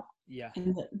about. Yeah,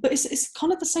 But it's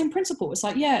kind of the same principle. It's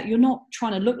like, yeah, you're not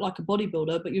trying to look like a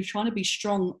bodybuilder, but you're trying to be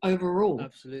strong overall, or,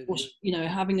 absolutely. you know,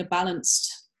 having a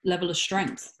balanced level of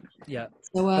strength. Yeah,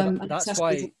 So but I guess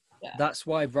yeah. that's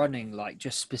why running like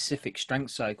just specific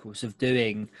strength cycles of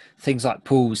doing things like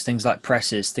pulls, things like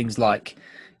presses, things like,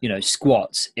 you know,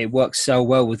 squats, it works so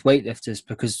well with weightlifters,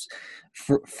 because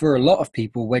for a lot of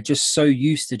people, we're just so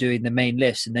used to doing the main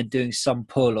lifts and then doing some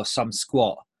pull or some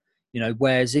squat, you know,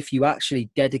 whereas if you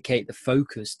actually dedicate the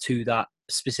focus to that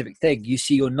specific thing, you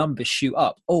see your numbers shoot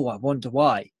up. Oh, I wonder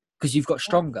why. Because you've got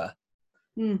stronger.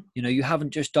 Mm. You know, you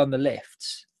haven't just done the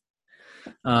lifts.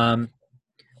 And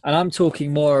I'm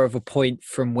talking more of a point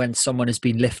from when someone has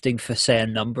been lifting for, say, a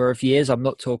number of years. I'm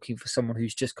not talking for someone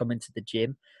who's just come into the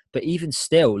gym. But even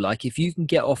still, like, if you can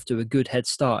get off to a good head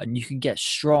start and you can get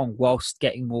strong whilst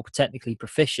getting more technically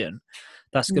proficient,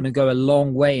 that's going to go a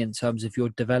long way in terms of your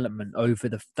development over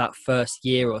that first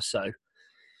year or so.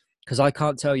 Because I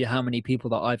can't tell you how many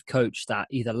people that I've coached that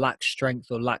either lacks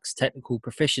strength or lacks technical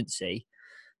proficiency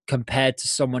compared to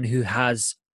someone who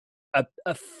has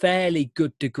a fairly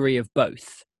good degree of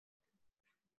both.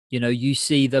 You know, you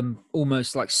see them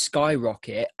almost like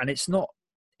skyrocket, and it's not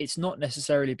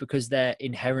necessarily because they're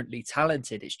inherently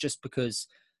talented. It's just because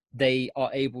they are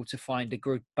able to find a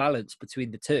good balance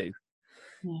between the two,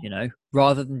 Yeah. you know,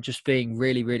 rather than just being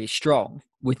really, really strong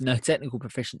with no technical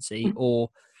proficiency,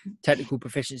 or technical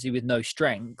proficiency with no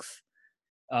strength.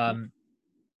 You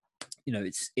know,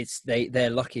 they're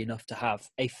lucky enough to have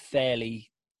a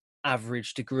fairly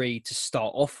average degree to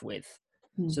start off with.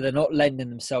 So they're not lending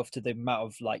themselves to the amount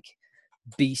of like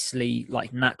beastly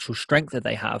like natural strength that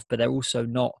they have, but they're also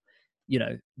not, you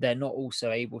know, they're not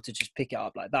also able to just pick it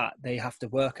up like that. They have to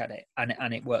work at it,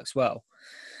 and it works well.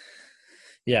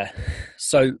 Yeah.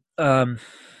 So I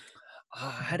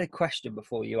had a question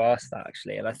before you asked that,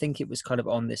 actually, and I think it was kind of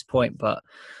on this point, but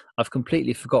I've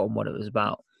completely forgotten what it was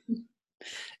about.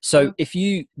 So if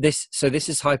you this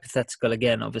is hypothetical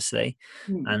again, obviously,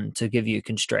 and to give you a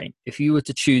constraint, if you were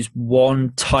to choose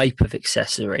one type of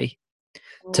accessory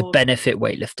to benefit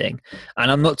weightlifting,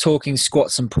 and I'm not talking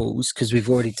squats and pulls because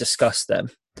we've already discussed them,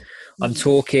 I'm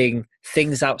talking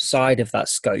things outside of that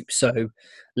scope. So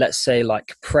let's say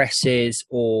like presses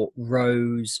or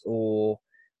rows, or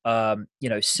you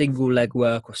know, single leg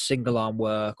work or single arm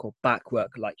work or back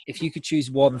work. Like, if you could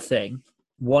choose one thing,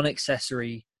 one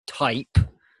accessory type,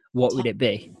 what would it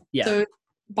be? Yeah. So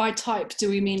by type, do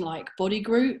we mean like body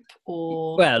group,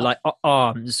 or Well, like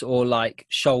arms, or like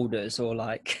shoulders, or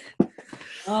like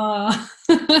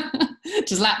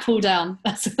just lat pull down?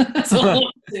 That's all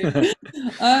I do.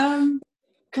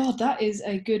 God, that is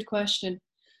a good question.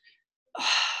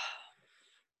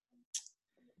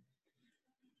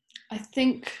 I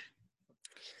think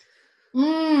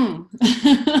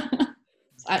it's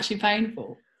actually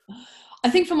painful. I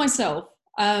think for myself,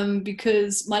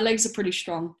 because my legs are pretty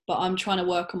strong, but I'm trying to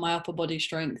work on my upper body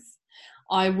strength,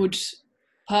 I would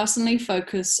personally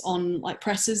focus on like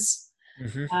presses.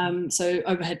 So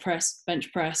overhead press,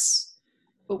 bench press,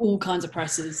 all kinds of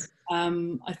presses.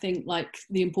 I think like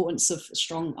the importance of a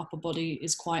strong upper body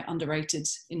is quite underrated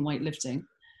in weightlifting.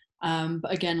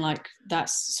 But again, like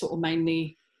that's sort of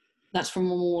mainly, that's from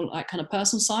a more like kind of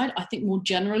personal side. I think more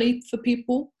generally for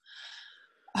people,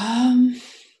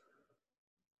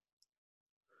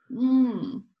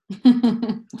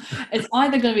 it's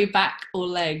either going to be back or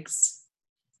legs.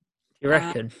 you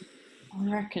reckon?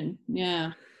 I reckon,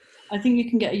 yeah. I think you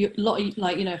can get a lot of,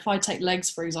 like, you know, if I take legs,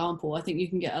 for example, I think you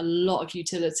can get a lot of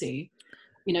utility.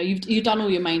 You know, you've done all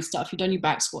your main stuff. You've done your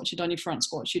back squats, you've done your front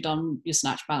squats, you've done your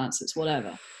snatch balances,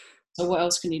 whatever. So what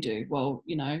else can you do? Well,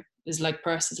 you know, there's leg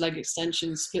press, there's leg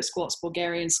extensions, split squats,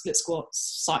 Bulgarian split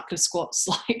squats, cyclist squats.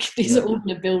 Like, these are all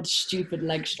going to build stupid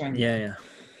leg strength. Yeah.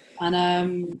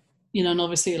 And, you know, and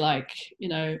obviously, like, you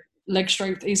know, leg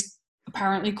strength is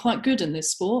apparently quite good in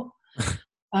this sport.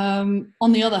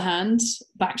 On the other hand,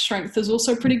 back strength is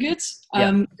also pretty good.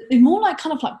 They're more like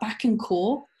kind of like back and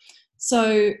core.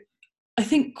 So I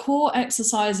think core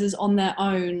exercises on their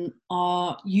own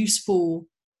are useful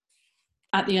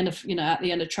at the end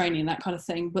of training, that kind of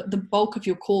thing. But the bulk of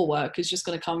your core work is just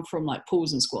going to come from like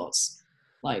pulls and squats,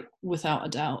 like without a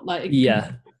doubt. Like,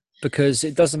 because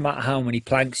it doesn't matter how many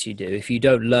planks you do, if you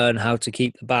don't learn how to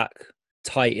keep the back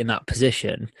tight in that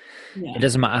position, it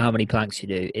doesn't matter how many planks you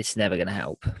do, it's never going to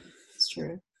help. It's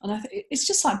true. And it's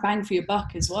just like bang for your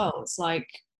buck as well. It's like,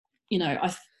 you know,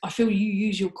 I feel you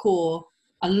use your core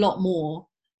a lot more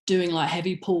doing like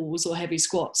heavy pulls or heavy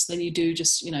squats than you do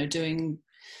just, you know, doing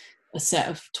a set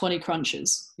of 20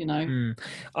 crunches, you know. Mm.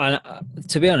 And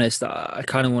to be honest, I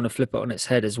kind of want to flip it on its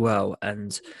head as well.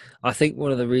 And I think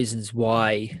one of the reasons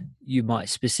why you might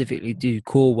specifically do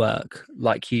core work,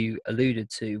 like you alluded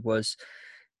to, was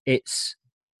it's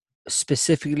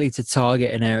specifically to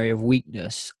target an area of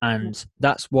weakness. And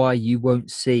that's why you won't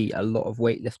see a lot of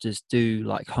weightlifters do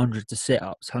like hundreds of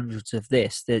sit-ups, hundreds of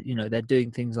this. That, you know, they're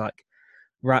doing things like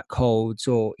rack holds,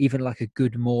 or even like a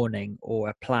good morning, or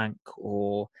a plank,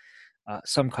 or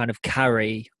some kind of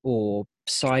carry, or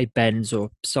side bends,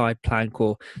 or side plank,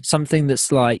 or something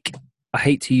that's like, I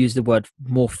hate to use the word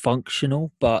more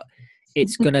functional, but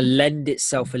it's going to lend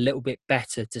itself a little bit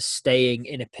better to staying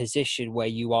in a position where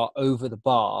you are over the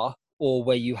bar, or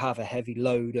where you have a heavy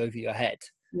load over your head.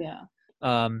 Yeah.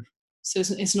 Um, So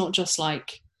it's not just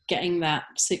like getting that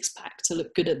six pack to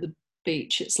look good at the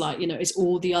beach. It's like, you know, it's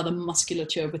all the other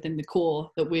musculature within the core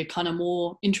that we're kind of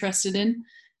more interested in.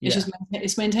 It's yeah. just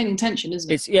it's maintaining tension, isn't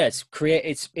it?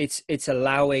 It's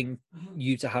allowing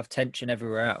you to have tension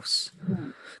everywhere else.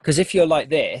 Because if you're like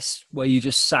this, where you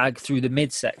just sag through the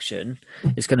midsection,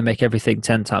 it's going to make everything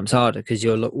 10 times harder, because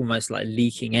you're almost like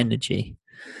leaking energy.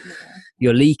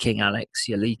 You're leaking, Alex.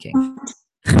 You're leaking.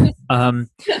 Yeah.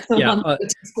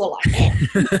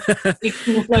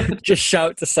 Just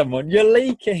shout to someone, "You're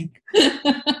leaking."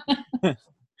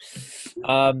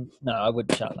 No, I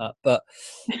wouldn't shout that, but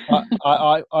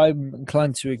I'm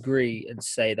inclined to agree and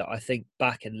say that I think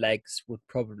back and legs would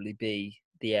probably be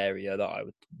the area that I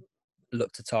would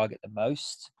look to target the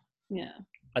most. Yeah.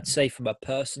 I'd say from a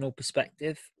personal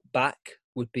perspective, back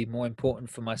would be more important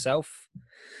for myself.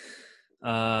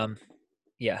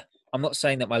 Yeah, I'm not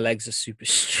saying that my legs are super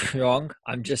strong.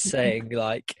 I'm just saying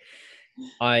like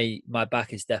my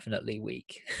back is definitely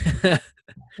weak.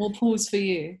 More pause for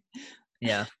you.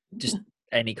 Yeah, just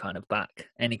any kind of back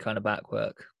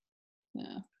work.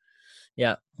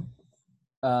 Yeah.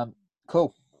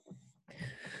 Cool.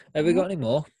 Have we got any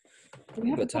more?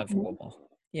 We've got time for one more.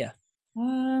 Yeah.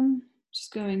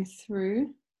 Just going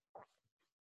through.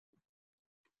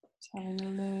 Just having a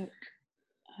look.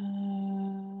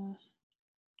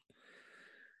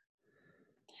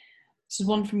 This is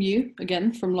one from you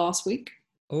again from last week.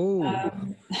 Oh.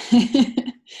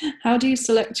 How do you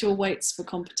select your weights for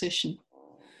competition?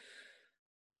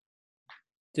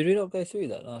 Did we not go through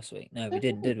that last week? No, we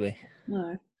didn't, did we?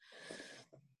 No.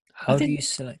 How do you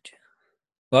select?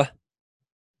 What?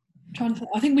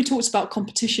 I think we talked about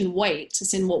competition weight,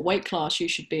 as in what weight class you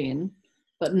should be in,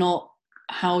 but not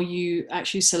how you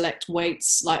actually select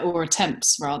weights, like, or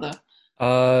attempts rather.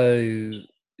 Oh,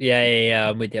 yeah.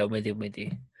 I'm with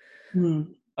you.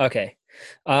 Okay.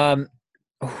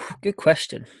 Good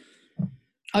question.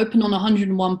 Open on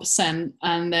 101%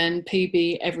 and then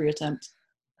PB every attempt.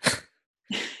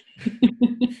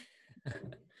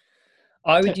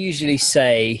 I would usually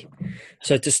say,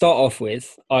 so to start off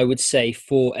with, I would say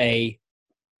for a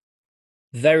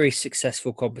very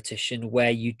successful competition where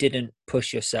you didn't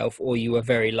push yourself, or you were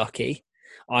very lucky,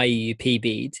 i.e. you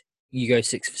PB'd, you go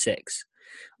 6 for 6.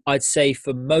 I'd say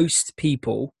for most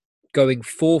people, going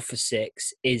 4 for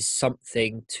 6 is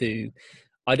something to,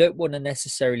 I don't want to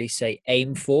necessarily say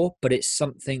aim for, but it's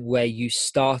something where you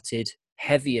started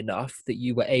heavy enough that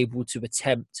you were able to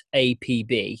attempt a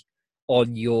PB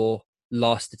on your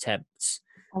last attempts,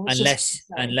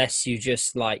 unless you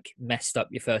just like messed up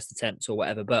your first attempts or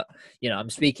whatever. But you know, I'm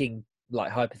speaking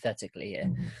like hypothetically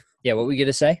here. Yeah, what were you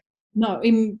gonna say? No,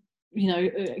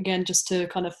 again, just to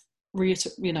kind of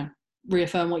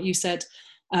reaffirm what you said.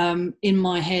 In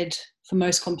my head, for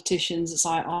most competitions, it's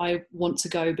like I want to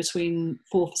go between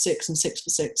 4 for 6 and 6 for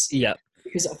 6. Yeah,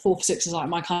 because 4 for 6 is like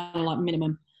my kind of like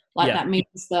minimum. Like that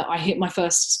means that I hit my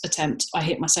first attempt, I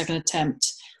hit my second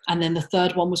attempt, and then the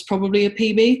third one was probably a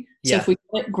PB. So if we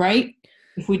got it, great.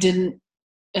 If we didn't,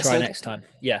 try next time.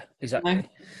 Yeah, exactly.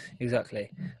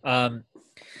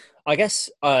 I guess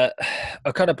I'll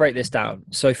kind of break this down.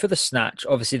 So for the snatch,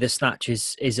 obviously the snatch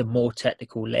is a more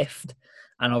technical lift,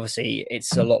 and obviously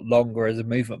it's a lot longer as a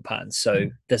movement pattern. So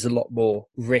there's a lot more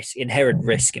inherent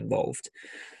risk involved.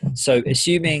 So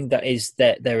assuming that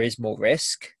there is more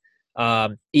risk,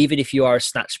 even if you are a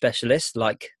snatch specialist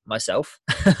like myself,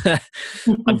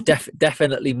 I'm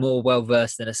definitely more well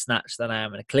versed in a snatch than I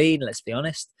am in a clean. Let's be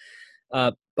honest.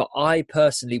 But I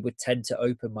personally would tend to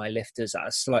open my lifters at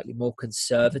a slightly more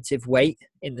conservative weight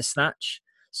in the snatch,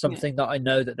 something that I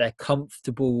know that they're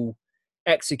comfortable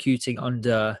executing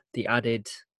under the added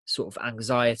sort of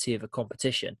anxiety of a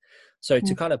competition. So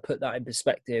to kind of put that in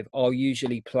perspective, I'll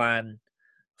usually plan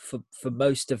for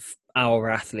most of our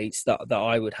athletes that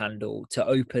I would handle to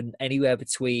open anywhere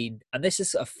between, and this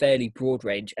is a fairly broad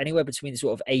range, anywhere between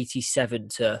sort of 87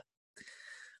 to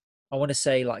I want to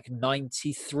say like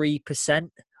 93%.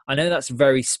 I know that's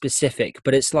very specific,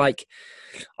 but it's like,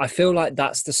 I feel like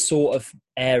that's the sort of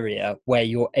area where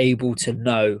you're able to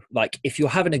know, like, if you're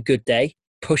having a good day,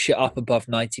 push it up above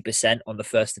 90% on the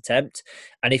first attempt.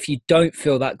 And if you don't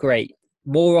feel that great,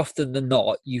 more often than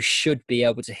not, you should be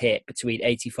able to hit between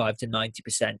 85 to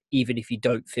 90%, even if you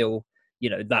don't feel,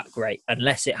 that great,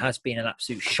 unless it has been an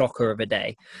absolute shocker of a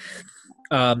day.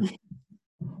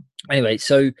 Anyway,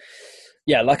 so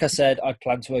yeah, like I said, I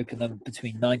plan to open them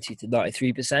between 90 to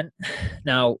 93%.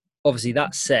 Now, obviously,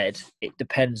 that said, it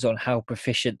depends on how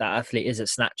proficient that athlete is at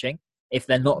snatching. If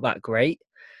they're not that great,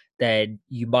 then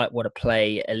you might want to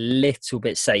play a little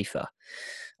bit safer.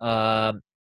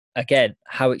 Again,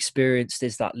 how experienced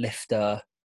is that lifter,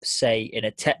 say in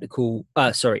a technical,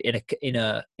 in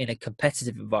a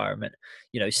competitive environment?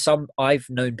 I've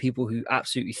known people who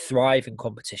absolutely thrive in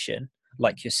competition,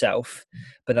 like yourself,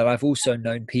 but then I've also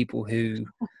known people who,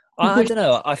 I don't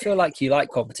know, I feel like you like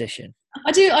competition.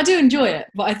 I do enjoy it,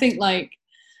 but I think like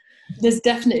there's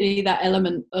definitely that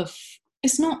element of,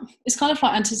 it's kind of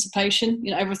like anticipation,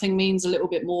 everything means a little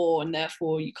bit more, and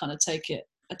therefore you kind of take it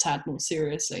a tad more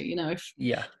seriously,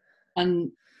 Yeah.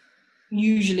 And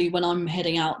usually when I'm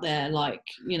heading out there, like,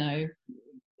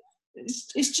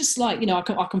 it's just like,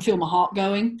 I can feel my heart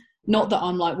going. Not that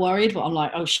I'm like worried, but I'm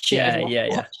like, oh shit,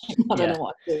 Yeah. I don't know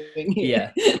what I'm doing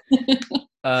here.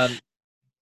 Yeah.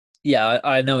 Yeah,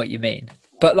 I know what you mean.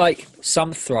 But like,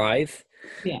 some thrive,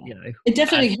 Yeah. It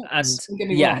definitely helps, don't get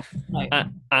me wrong, like,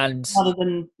 and rather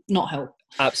than not help.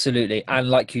 absolutely. And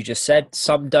like you just said,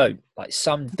 some don't. Like,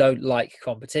 some don't like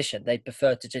competition. They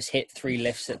prefer to just hit 3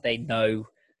 lifts that they know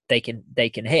they can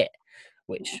hit,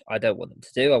 which I don't want them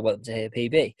to do. I want them to hit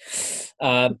a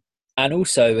PB. And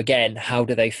also, again, how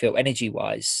do they feel energy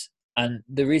wise? And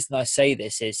the reason I say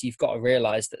this is you've got to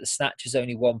realize that the snatch is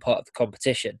only one part of the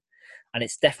competition, and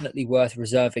it's definitely worth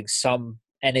reserving some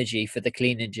energy for the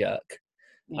clean and jerk,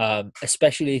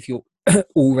 especially if you're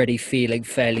already feeling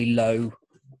fairly low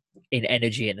in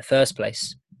energy in the first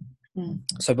place.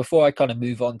 So before I kind of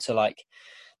move on to like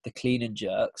the clean and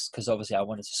jerks, because obviously I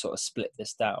wanted to sort of split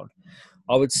this down,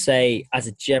 I would say, as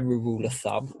a general rule of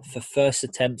thumb, for first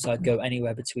attempts I'd go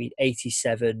anywhere between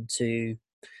 87 to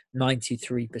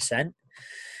 93%.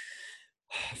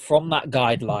 From that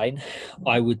guideline,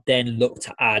 I would then look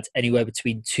to add anywhere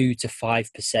between 2 to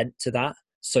 5% to that.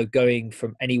 So going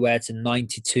from anywhere to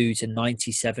 92 to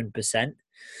 97%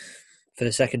 for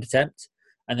the second attempt.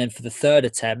 And then for the third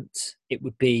attempt, it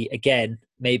would be, again,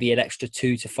 maybe an extra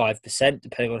 2 to 5%,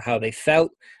 depending on how they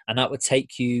felt. And that would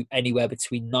take you anywhere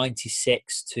between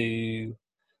 96 to,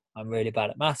 I'm really bad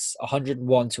at maths,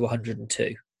 101 to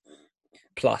 102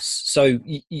 plus. So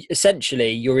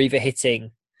essentially, you're either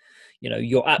hitting,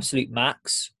 your absolute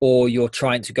max, or you're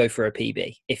trying to go for a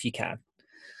PB if you can.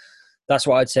 That's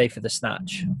what I'd say for the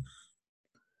snatch.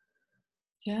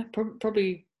 Yeah,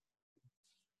 probably.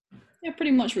 Yeah,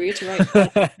 pretty much reiterate.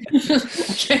 Okay.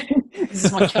 This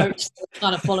is my coach, so I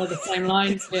kind of follow the same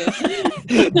lines here.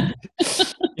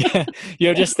 Yeah,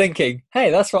 you're just thinking, hey,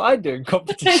 that's what I do in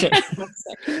competition.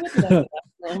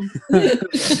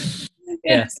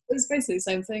 Yeah, it's basically the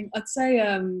same thing. I'd say,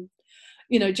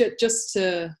 just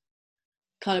to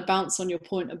kind of bounce on your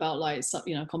point about like,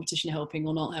 competition helping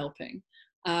or not helping.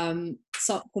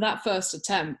 So for that first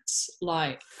attempt,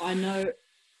 like, I know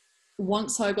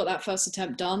once I got that first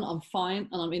attempt done, I'm fine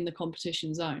and I'm in the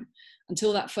competition zone.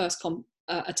 Until that first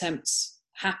attempt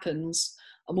happens,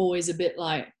 I'm always a bit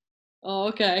like, oh,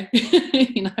 okay.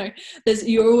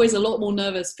 You're always a lot more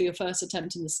nervous for your first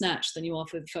attempt in the snatch than you are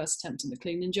for the first attempt in the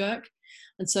clean and jerk.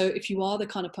 And so if you are the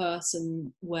kind of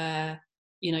person where,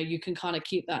 you can kind of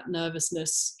keep that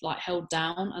nervousness like held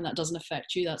down and that doesn't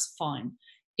affect you, that's fine.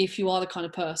 If you are the kind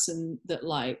of person that,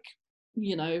 like,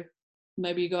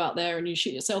 maybe you go out there and you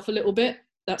shoot yourself a little bit,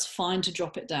 that's fine to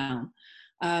drop it down.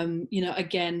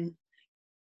 Again,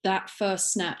 that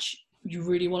first snatch, you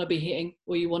really want to be hitting,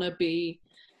 or you want to be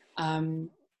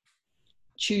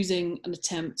choosing an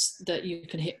attempt that you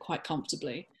can hit quite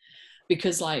comfortably.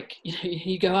 Because, like,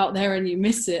 you go out there and you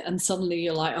miss it, and suddenly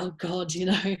you're like, oh God,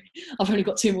 I've only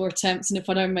got 2 more attempts, and if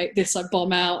I don't make this, I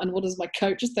bomb out. And what does my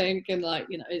coach think? And like,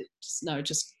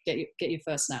 just get your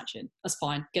first snatch in. That's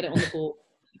fine. Get it on the board.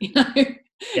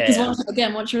 Because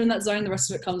once you're in that zone, the rest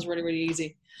of it comes really, really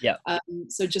easy. Yeah.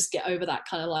 So just get over that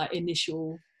kind of like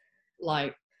initial,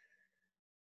 like,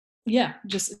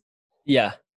 just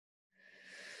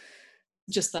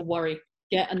that worry.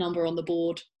 Get a number on the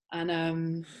board,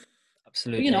 and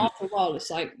absolutely. After a while, it's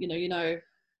like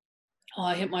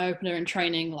I hit my opener in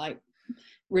training like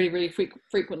really, really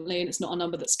frequently, and it's not a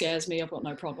number that scares me. I've got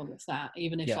no problem with that,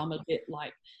 even if I'm a bit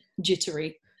like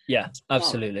jittery. Yeah,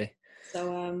 absolutely.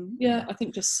 So Yeah. I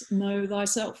think just know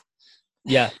thyself.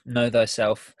 Yeah, know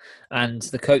thyself. And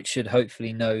the coach should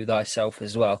hopefully know thyself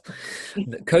as well.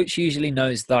 The coach usually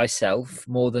knows thyself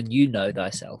more than you know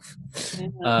thyself. Yeah.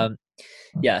 Um,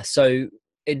 yeah, so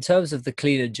in terms of the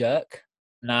clean and jerk,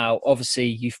 now obviously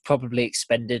you've probably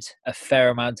expended a fair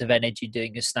amount of energy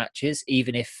doing your snatches,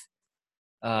 even if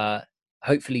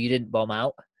hopefully you didn't bomb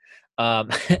out.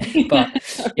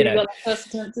 But you You know, got that first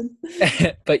attempt in.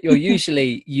 but you're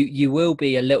usually you will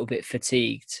be a little bit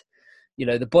fatigued. You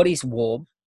know, the body's warm,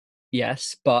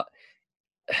 yes, but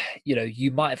you know, you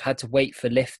might have had to wait for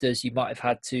lifters. You might have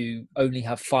had to only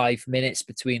have 5 minutes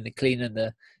between the clean and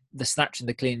the snatch and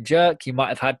the clean jerk. You might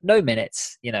have had no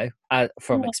minutes, you know,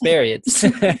 from experience.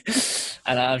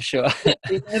 And I'm sure,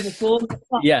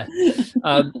 yeah.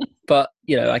 But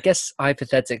you know, I guess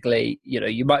hypothetically, you know,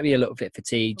 you might be a little bit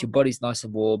fatigued. Your body's nice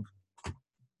and warm,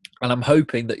 and I'm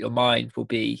hoping that your mind will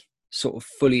be sort of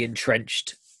fully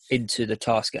entrenched into the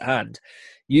task at hand.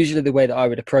 Usually, the way that I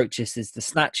would approach this is the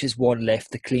snatch is one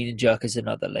lift, the clean and jerk is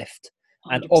another lift.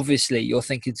 And 100%. obviously, you're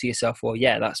thinking to yourself, well,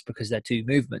 yeah, that's because they're two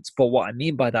movements. But what I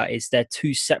mean by that is they're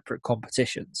two separate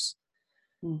competitions.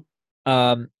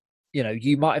 Mm. You know,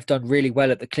 you might have done really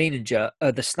well at the clean and jerk,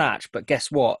 the snatch, but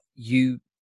guess what? You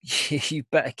you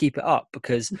better keep it up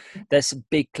because there's some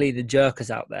big clean and jerkers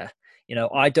out there. You know,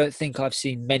 I don't think I've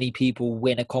seen many people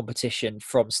win a competition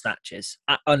from snatches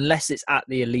unless it's at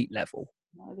the elite level.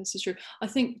 No, this is true. I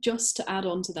think just to add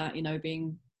on to that,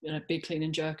 being big clean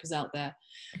and jerkers out there,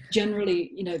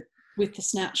 generally, with the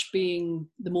snatch being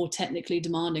the more technically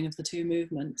demanding of the two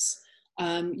movements,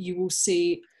 you will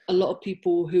see a lot of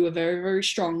people who are very, very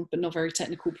strong but not very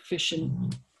technical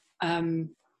proficient.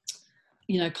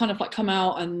 Kind of like come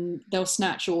out and they'll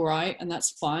snatch all right, and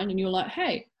that's fine. And you're like,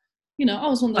 hey, I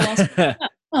was one of the last.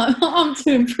 I'm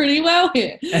doing pretty well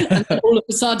here. And then all of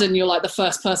a sudden, you're like the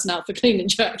first person out for clean and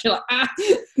jerk. You're like,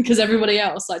 because everybody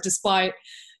else, like, despite,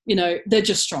 they're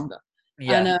just stronger.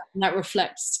 Yeah. And that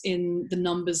reflects in the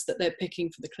numbers that they're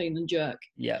picking for the clean and jerk.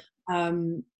 Yeah.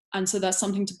 And so that's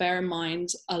something to bear in mind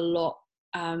a lot.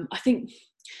 I think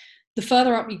the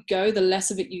further up you go, the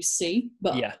less of it you see.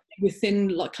 But yeah. within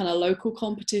like kind of local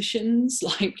competitions,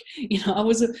 like,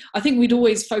 I think we'd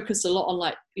always focused a lot on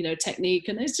like, technique,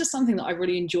 and it's just something that I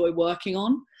really enjoy working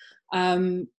on.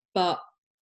 But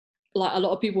like a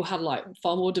lot of people had like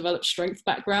far more developed strength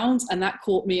backgrounds, and that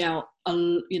caught me out,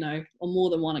 on more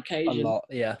than one occasion. A lot,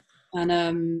 yeah.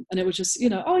 And it was just,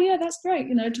 oh yeah, that's great.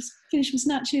 Just finished my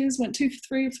snatches, went 2 for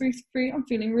 3, 3 for 3. I'm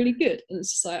feeling really good. And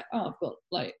it's just like, oh, I've got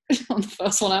like, I'm the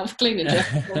first one out for clean and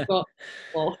jerk.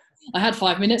 I had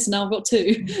 5 minutes and now I've got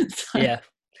 2. So.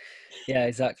 Yeah,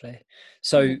 exactly.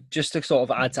 So just to sort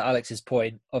of add to Alex's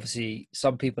point, obviously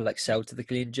some people excel to the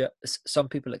clean jerk. Some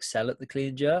people excel at the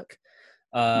clean jerk,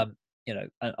 and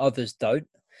others don't.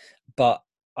 But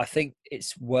I think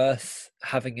it's worth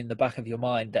having in the back of your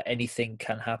mind that anything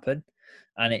can happen,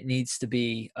 and it needs to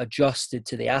be adjusted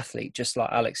to the athlete. Just like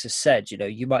Alex has said,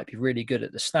 you might be really good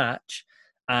at the snatch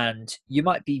and you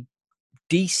might be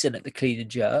decent at the clean and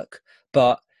jerk,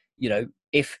 but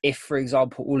if for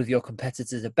example all of your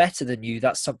competitors are better than you,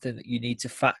 that's something that you need to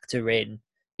factor in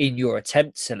your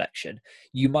attempt selection.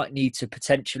 You might need to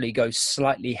potentially go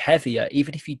slightly heavier,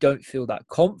 even if you don't feel that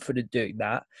confident doing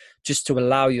that, just to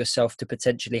allow yourself to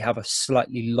potentially have a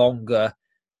slightly longer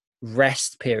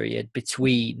rest period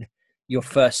between your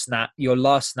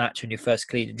last snatch and your first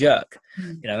clean and jerk.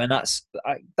 And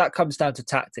that comes down to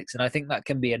tactics, and I think that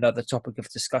can be another topic of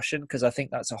discussion, because I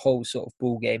think that's a whole sort of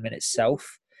ball game in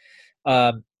itself.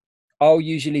 I'll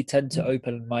usually tend to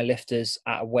open my lifters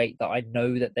at a weight that I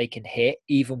know that they can hit,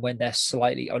 even when they're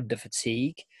slightly under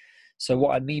fatigue. So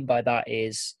what I mean by that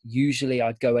is usually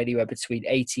I'd go anywhere between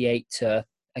 88 to,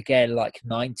 again, like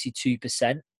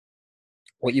 92%.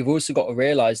 What you've also got to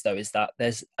realize, though, is that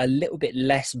there's a little bit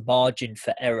less margin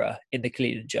for error in the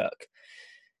clean and jerk.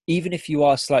 Even if you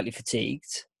are slightly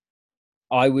fatigued,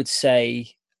 I would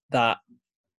say that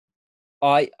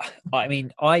I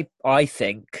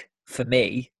think for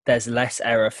me, there's less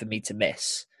error for me to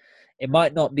miss. It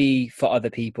might not be for other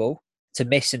people to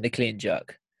miss in the clean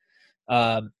jerk.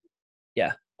 I'd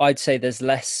say there's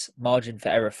less margin for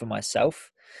error for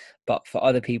myself, but for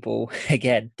other people,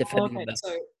 again, depending on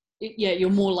So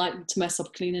you're more likely to mess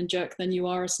up clean and jerk than you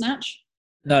are a snatch?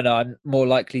 No, I'm more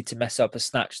likely to mess up a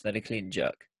snatch than a clean and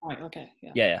jerk. Right, okay.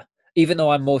 Yeah. Even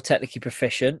though I'm more technically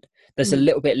proficient, there's a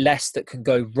little bit less that can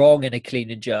go wrong in a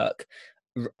clean and jerk,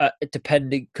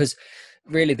 depending, because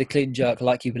really the clean and jerk,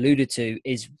 like you've alluded to,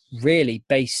 is really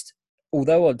based,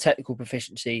 although on technical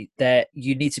proficiency, there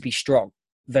you need to be strong,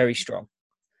 very strong.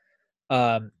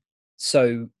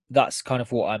 So that's kind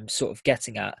of what I'm sort of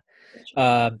getting at.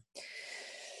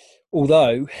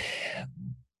 Although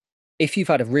if you've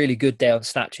had a really good day on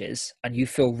snatches and you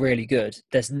feel really good,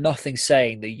 there's nothing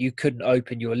saying that you couldn't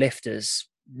open your lifters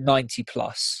 90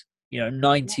 plus,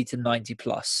 90 to 90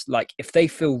 plus. Like if they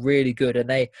feel really good and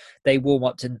they warm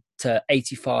up to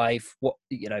 85,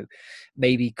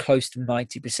 maybe close to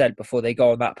 90% before they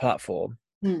go on that platform,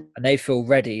 and they feel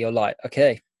ready, you're like,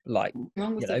 okay, like,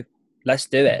 let's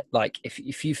do it. Like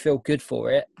if you feel good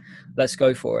for it, let's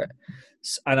go for it.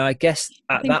 And I guess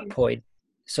at that point,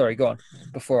 sorry, go on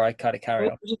before I kind of carry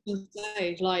on. I was just going to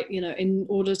say, like, in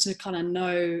order to kind of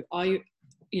know,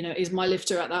 is my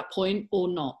lifter at that point or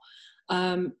not?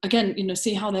 Again,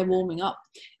 see how they're warming up.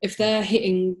 If they're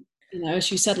hitting,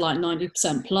 as you said, like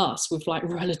 90% plus with like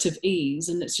relative ease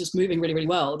and it's just moving really, really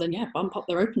well, then yeah, bump up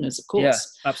their openers, of course.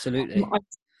 Yeah, absolutely.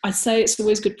 I say it's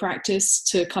always good practice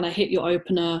to kind of hit your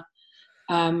opener,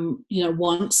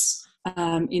 once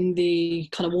in the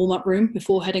kind of warm-up room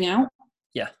before heading out.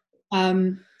 Yeah.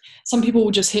 Some people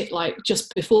will just hit like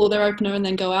just before their opener and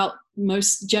then go out.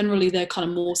 Most generally they're kind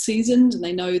of more seasoned and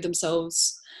they know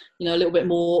themselves, a little bit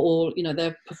more, or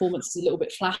their performance is a little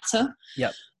bit flatter.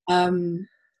 Yeah.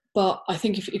 But I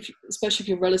think if especially if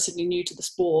you're relatively new to the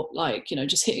sport, like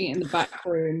just hitting it in the back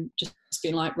room, just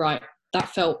being like, right, that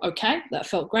felt okay, that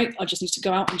felt great. I just need to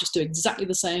go out and just do exactly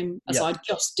the same as I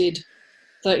just did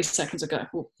 30 seconds ago.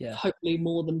 Well, hopefully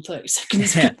more than 30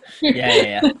 seconds ago.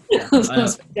 Yeah.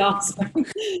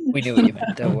 We knew what you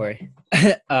meant, don't worry.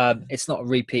 It's not a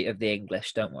repeat of the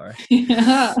English, don't worry.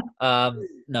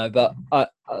 No, but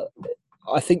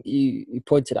I think you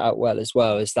pointed out well as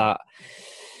well, is that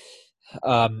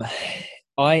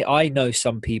I know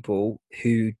some people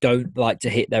who don't like to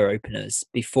hit their openers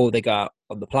before they go out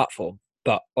on the platform.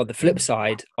 But on the flip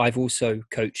side, I've also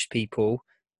coached people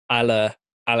a la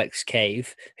Alex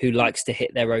Cave who likes to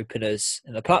hit their openers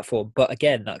in the platform. But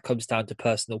again, that comes down to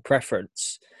personal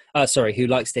preference. Who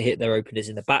likes to hit their openers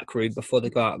in the back room before they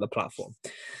go out on the platform.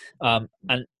 And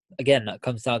again, that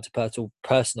comes down to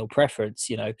personal preference.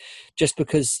 Just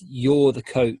because you're the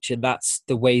coach and that's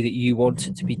the way that you want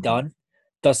it to be done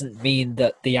doesn't mean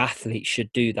that the athlete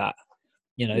should do that.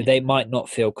 They might not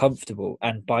feel comfortable,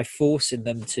 and by forcing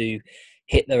them to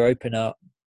hit their opener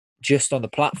just on the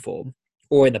platform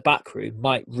or in the back room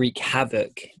might wreak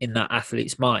havoc in that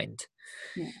athlete's mind.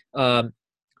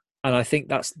 And I think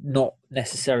that's not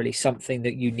necessarily something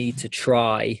that you need to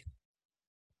try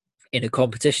in a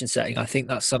competition setting. I think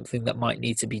that's something that might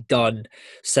need to be done,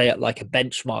 say at like a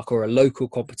benchmark or a local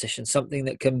competition, something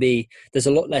that there's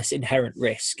a lot less inherent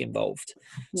risk involved.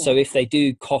 Yeah. So if they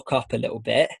do cock up a little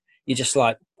bit, you're just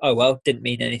like, oh, well, didn't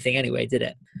mean anything anyway, did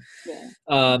it?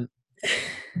 Yeah.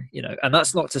 And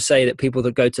that's not to say that people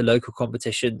that go to local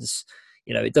competitions,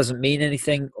 it doesn't mean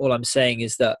anything. All I'm saying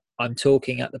is that I'm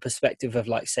talking at the perspective of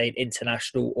like, say, an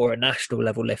international or a national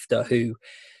level lifter who,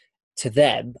 to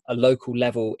them, a local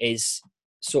level is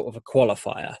sort of a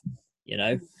qualifier.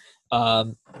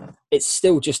 It's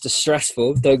still just as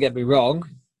stressful, don't get me wrong,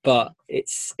 but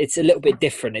it's a little bit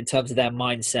different in terms of their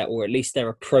mindset, or at least their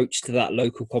approach to that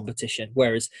local competition.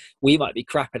 Whereas we might be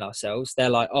crapping ourselves, they're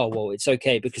like, oh, well, it's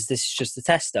okay because this is just a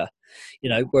tester,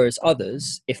 whereas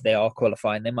others, if they are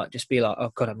qualifying, they might just be like,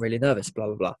 oh God, I'm really nervous, blah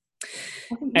blah blah.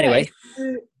 Anyway,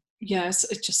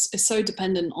 it's so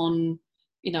dependent on,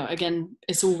 again,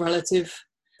 it's all relative.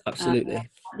 Absolutely. At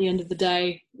the end of the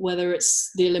day, whether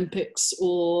it's the Olympics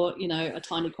or a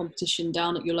tiny competition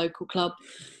down at your local club,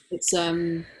 it's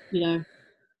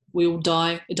we all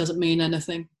die. It doesn't mean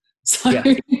anything. So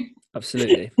yeah,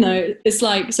 absolutely. It's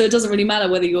like, so it doesn't really matter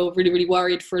whether you're really, really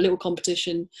worried for a little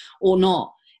competition or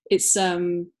not. It's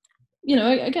again,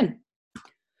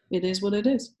 it is what it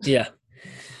is. Yeah.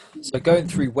 So going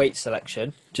through weight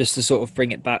selection, just to sort of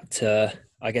bring it back to,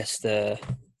 I guess, so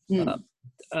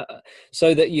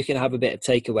that you can have a bit of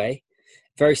takeaway,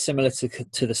 very similar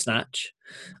to the snatch.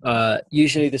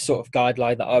 Usually the sort of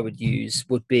guideline that I would use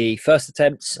would be first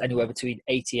attempts anywhere between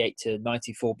 88 to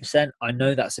 94%. I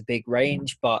know that's a big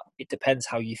range, but it depends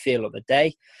how you feel on the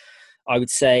day. I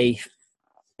would say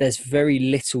there's very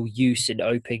little use in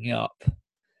opening up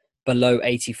below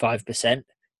 85%,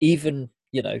 even,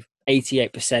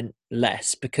 88%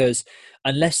 less, because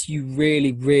unless you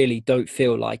really, really don't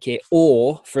feel like it,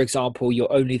 or for example,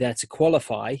 you're only there to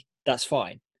qualify, that's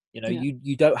fine.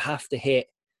 You don't have to hit,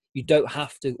 you don't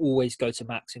have to always go to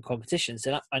max in competitions.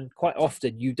 And quite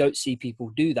often you don't see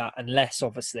people do that unless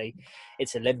obviously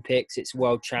it's Olympics, it's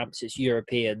world champs, it's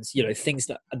Europeans, things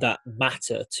that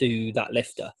matter to that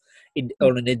lifter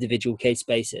on an individual case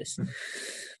basis.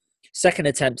 Second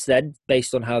attempts then,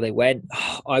 based on how they went,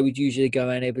 I would usually go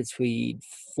anywhere between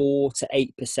 4 to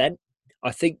 8%.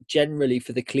 I think generally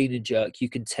for the clean and jerk, you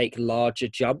can take larger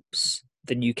jumps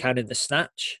than you can in the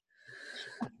snatch.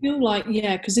 I feel like,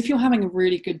 yeah, because if you're having a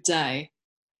really good day,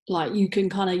 like you can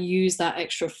kind of use that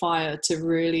extra fire to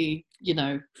really,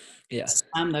 Yeah.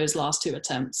 slam those last two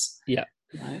attempts. Yeah.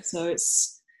 So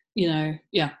it's, yeah.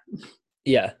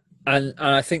 Yeah. And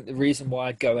I think the reason why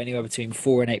I'd go anywhere between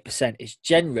 4 and 8% is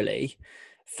generally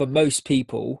for most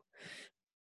people,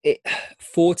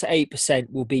 4 to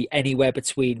 8% will be anywhere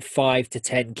between 5 to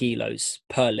 10 kilos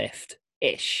per lift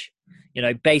ish.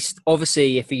 Based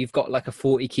obviously, if you've got like a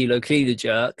 40 kilo cleaner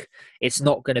jerk, it's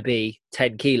not going to be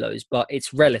 10 kilos, but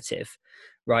it's relative,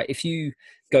 right? If you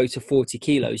go to 40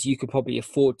 kilos, you could probably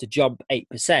afford to jump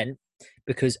 8%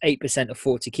 because 8% of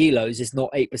 40 kilos is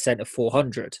not 8% of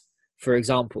 400, for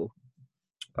example,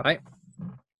 right?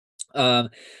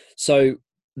 So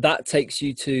that takes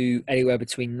you to anywhere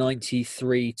between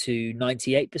 93 to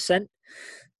 98%.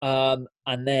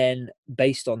 And then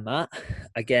based on that,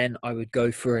 again, I would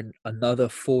go for another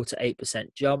 4 to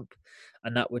 8% jump.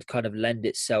 And that would kind of lend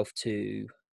itself to,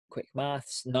 quick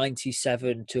maths,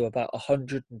 97 to about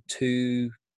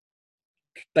 102,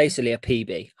 basically a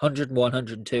PB, 101,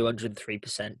 102,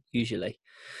 103% usually.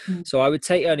 Mm. So I would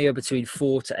take anywhere between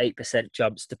 4 to 8%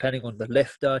 jumps, depending on the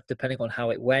lifter, depending on how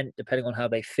it went, depending on how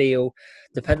they feel,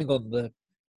 depending on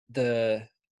the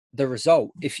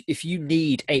result. If you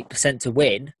need 8% to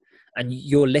win, and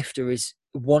your lifter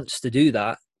wants to do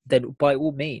that, then by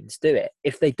all means do it.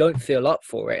 If they don't feel up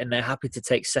for it and they're happy to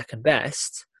take second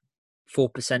best,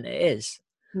 4% it is.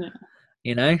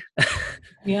 Yeah.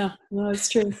 Yeah, no, it's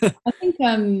true. I think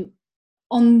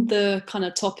on the kind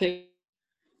of topic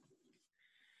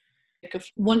of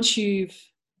once you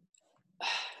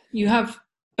have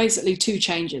basically two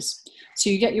changes. So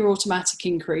you get your automatic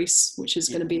increase, which is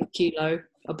going to be a kilo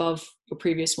above your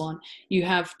previous one. You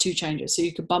have two changes. So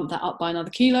you could bump that up by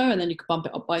another kilo, and then you could bump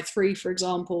it up by 3, for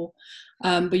example.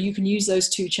 But you can use those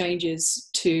two changes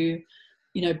to,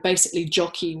 basically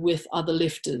jockey with other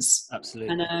lifters.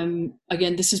 absolutely. And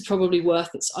again, this is probably worth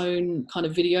its own kind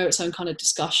of video, its own kind of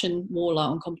discussion, more like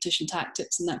on competition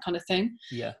tactics and that kind of thing.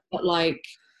 Yeah. But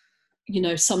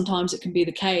sometimes it can be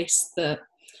the case that,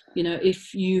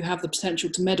 if you have the potential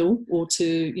to medal or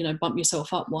to, bump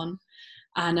yourself up one,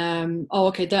 and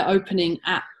okay, they're opening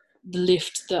at the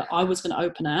lift that I was going to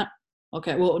open at.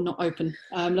 Okay, well, not open.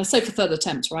 Let's say for third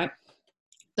attempts, right?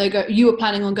 You were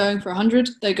planning on going for 100,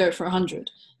 they go for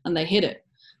 100, and they hit it.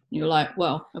 And you're like,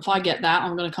 well, if I get that,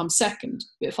 I'm going to come second.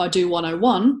 But if I do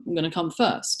 101, I'm going to come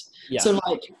first. Yeah. So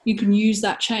you can use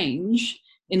that change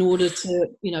in order to,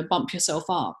 bump yourself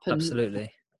up. And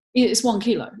absolutely. It's 1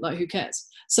 kilo. Like, who cares?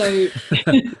 So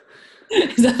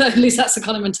at least that's the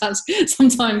kind of mentality.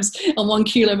 Sometimes on 1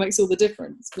 kilo makes all the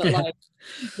difference. But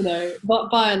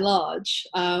but by and large,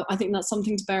 I think that's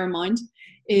something to bear in mind.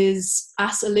 Is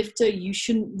as a lifter, you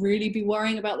shouldn't really be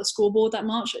worrying about the scoreboard that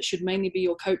much. It should mainly be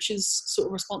your coach's sort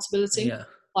of responsibility. Yeah.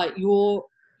 Like you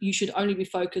should only be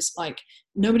focused. Like,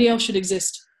 nobody else should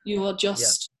exist. You are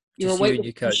just you're a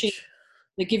weightlifting machine.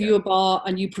 They give you a bar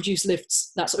and you produce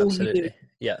lifts. That's all you do.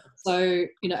 Yeah. So,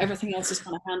 everything else is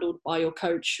kind of handled by your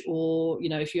coach, or,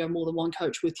 if you have more than one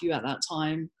coach with you at that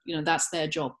time, that's their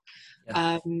job.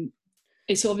 Yeah.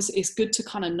 It's good to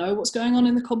kind of know what's going on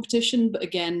in the competition, but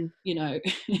again,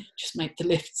 just make the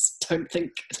lifts. Don't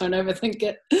overthink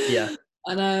it. Yeah.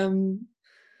 And,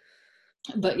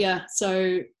 but yeah,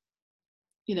 so,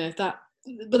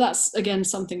 but that's again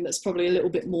something that's probably a little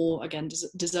bit more, again,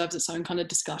 deserves its own kind of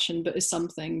discussion, but is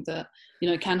something that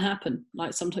can happen.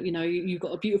 Like sometimes you've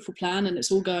got a beautiful plan and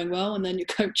it's all going well, and then your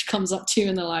coach comes up to you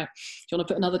and they're like, do you want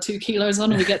to put another 2 kilos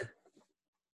on, and we get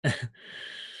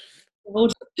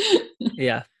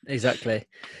yeah, exactly.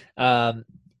 I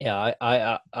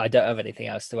don't have anything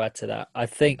else to add to that. I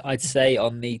think I'd say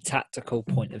on the tactical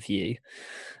point of view,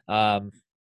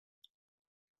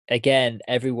 again,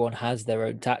 everyone has their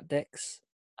own tactics,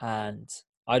 and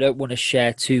I don't want to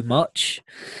share too much,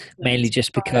 mainly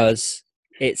just because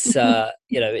it's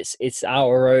it's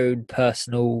our own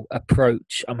personal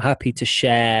approach. I'm happy to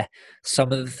share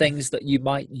some of the things that you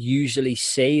might usually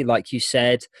see, like you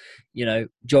said,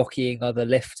 jockeying other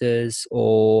lifters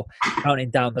or counting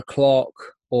down the clock,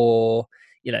 or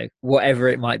whatever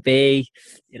it might be.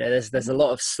 There's a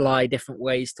lot of sly different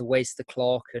ways to waste the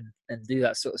clock and do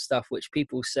that sort of stuff, which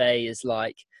people say is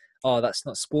like, oh, that's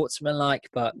not sportsmanlike,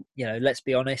 but let's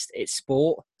be honest, it's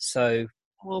sport. So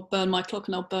I'll burn my clock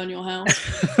and I'll burn your house.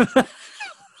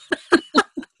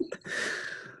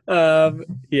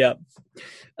 Yeah.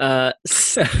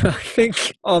 So I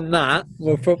think on that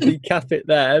we'll probably cap it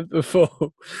there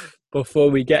before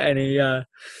we get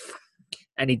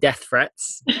any death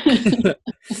threats.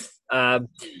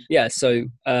 Yeah, so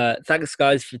thanks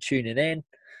guys for tuning in.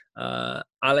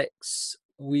 Alex,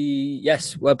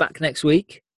 we're back next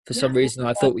week. For some reason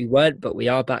I thought we weren't, but we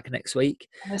are back next week.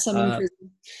 Unless I'm in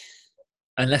prison.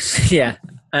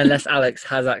 Unless Alex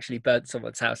has actually burnt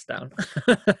someone's house down.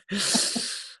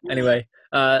 Anyway,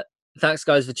 thanks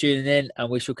guys for tuning in,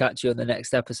 and we shall catch you on the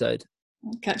next episode.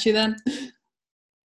 Catch you then.